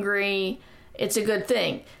 you're hungry, it's a good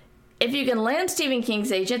thing. If you can land Stephen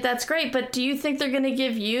King's agent, that's great, but do you think they're going to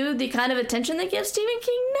give you the kind of attention they give Stephen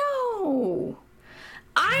King? No.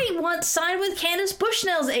 I once signed with Candace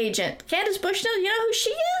Bushnell's agent. Candace Bushnell, you know who she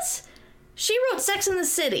is? She wrote Sex and the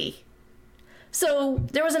City. So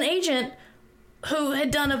there was an agent who had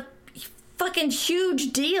done a fucking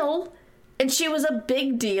huge deal, and she was a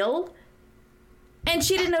big deal, and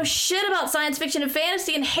she didn't know shit about science fiction and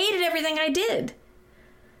fantasy and hated everything I did.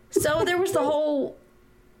 So there was the whole...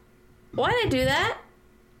 Why did I do that?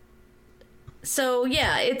 So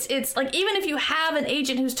yeah, it's like, even if you have an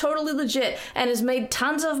agent who's totally legit and has made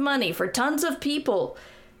tons of money for tons of people,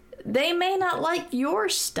 they may not like your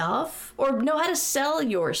stuff or know how to sell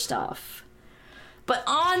your stuff. But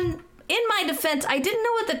in my defense, I didn't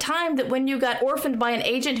know at the time that when you got orphaned by an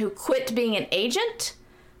agent who quit being an agent,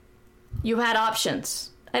 you had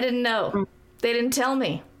options. I didn't know. They didn't tell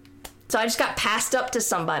me. So I just got passed up to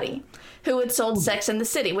somebody who had sold Sex and the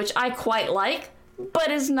City, which I quite like,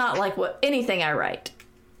 but is not like anything I write.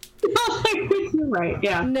 Not like what you write,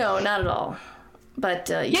 yeah. No, not at all.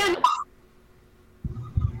 But,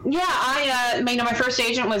 Yeah, my first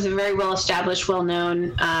agent was a very well-established,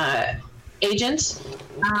 well-known agent,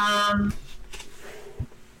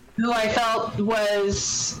 who I felt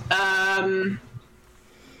was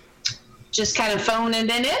just kind of phoning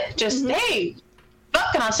in it, just, hey, book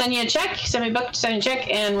and I'll send you a check, send me a book, send you a check,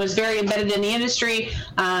 and was very embedded in the industry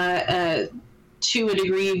to a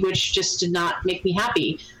degree which just did not make me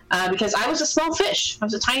happy because I was a small fish. I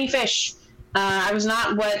was a tiny fish. I was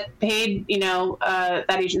not what paid,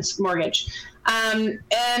 that agent's mortgage. And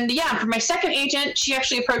yeah, for my second agent, she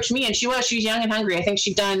actually approached me, and she was young and hungry. I think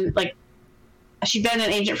she'd been an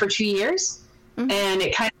agent for 2 years, and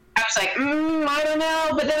it kind of, I was like, I don't know.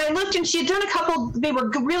 But then I looked, and she had done a couple, they were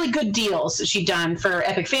really good deals that she'd done for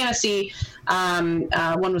Epic Fantasy.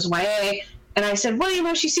 One was YA. And I said, well, you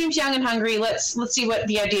know, she seems young and hungry. Let's see what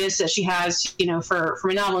the ideas that she has, you know, for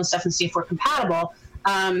my novel and stuff, and see if we're compatible.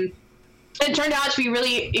 It turned out to be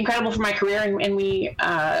really incredible for my career, and we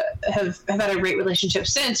have had a great relationship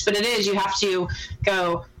since. But it is, you have to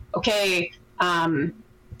go, okay,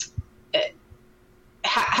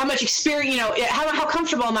 how much experience, you know, how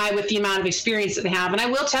comfortable am I with the amount of experience that they have? And I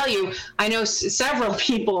will tell you, I know several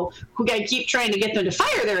people who keep trying to get them to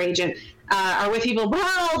fire their agent are with people,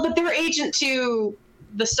 well, but they're agent to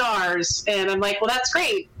the stars. And I'm like, well, that's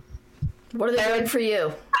great. What are they doing for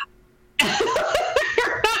you?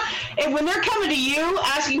 And when they're coming to you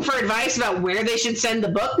asking for advice about where they should send the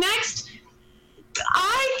book next,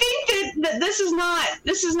 I think that this is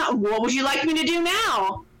not what would you like me to do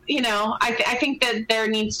now? You know, I think that there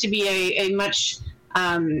needs to be a much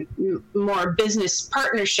more business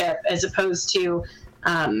partnership as opposed to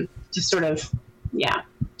just sort of,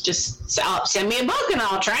 just send me a book and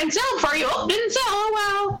I'll try and sell it for you. Oh, didn't sell. Oh,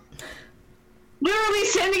 well. Literally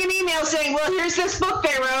sending an email saying, well, here's this book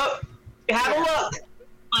they wrote. Have a look.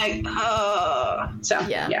 Like,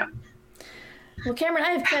 yeah. Well, Cameron,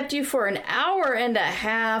 I have kept you for an hour and a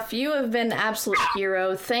half. You have been an absolute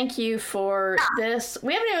hero. Thank you for this.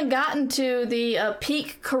 We haven't even gotten to the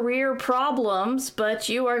peak career problems, but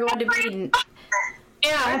you are going to be...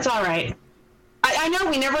 Yeah, that's all right. I know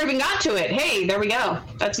we never even got to it. Hey, there we go.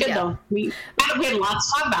 That's good, though. We had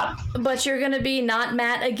lots to talk about. But you're going to be not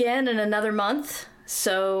Matt again in another month.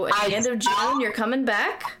 So at the end of June, you're coming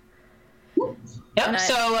back. Yep.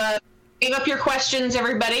 So save up your questions,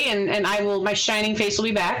 everybody, and my shining face will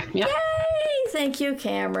be back. Yep. Yay! Thank you,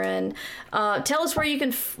 Cameron. Tell us where you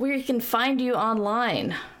can find you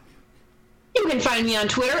online. You can find me on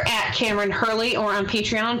Twitter at Cameron Hurley, or on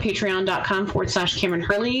Patreon, patreon.com/Cameron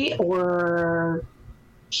Hurley, or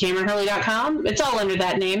CameronHurley.com. It's all under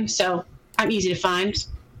that name, so I'm easy to find.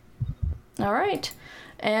 All right.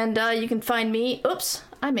 And you can find me... Oops,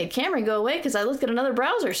 I made Cameron go away because I looked at another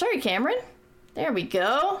browser. Sorry, Cameron. There we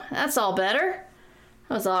go. That's all better.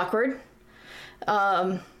 That was awkward.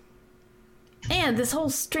 And this whole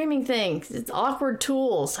streaming thing, it's awkward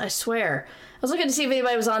tools, I swear. I was looking to see if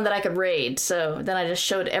anybody was on that I could raid, so then I just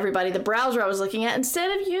showed everybody the browser I was looking at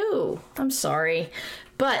instead of you. I'm sorry.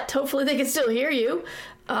 But hopefully they can still hear you.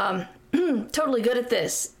 Totally good at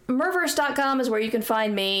this. Murverse.com is where you can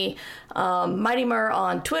find me. Mighty Mur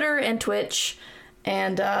on Twitter and Twitch.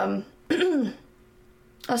 And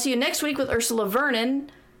I'll see you next week with Ursula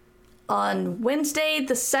Vernon on Wednesday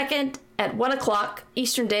the 2nd at 1 o'clock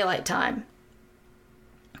Eastern Daylight Time.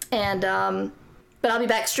 And, but I'll be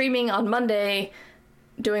back streaming on Monday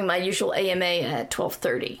doing my usual AMA at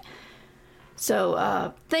 12:30.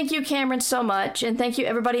 So, thank you, Cameron, so much. And thank you,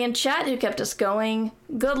 everybody in chat who kept us going.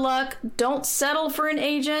 Good luck. Don't settle for an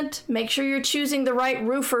agent. Make sure you're choosing the right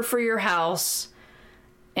roofer for your house.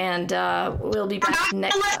 And we'll be back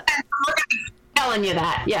next time. Telling you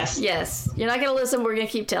that. Yes. You're not going to listen. We're going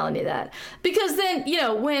to keep telling you that. Because then, you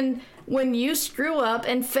know, when you screw up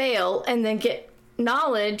and fail and then get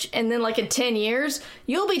knowledge, and then like in 10 years,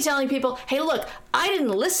 you'll be telling people, hey, look, I didn't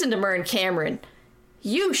listen to Mur and Cameron.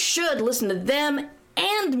 You should listen to them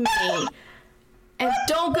and me. And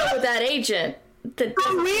don't go with that agent. That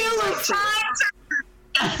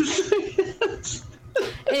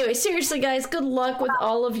Anyway, seriously, guys, good luck with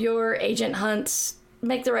all of your agent hunts.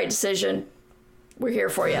 Make the right decision. We're here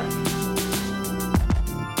for you.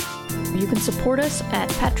 You can support us at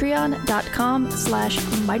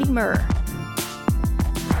patreon.com/mightymur.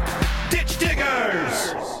 Ditch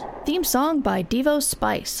Diggers! Theme song by Devo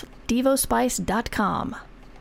Spice. DevoSpice.com.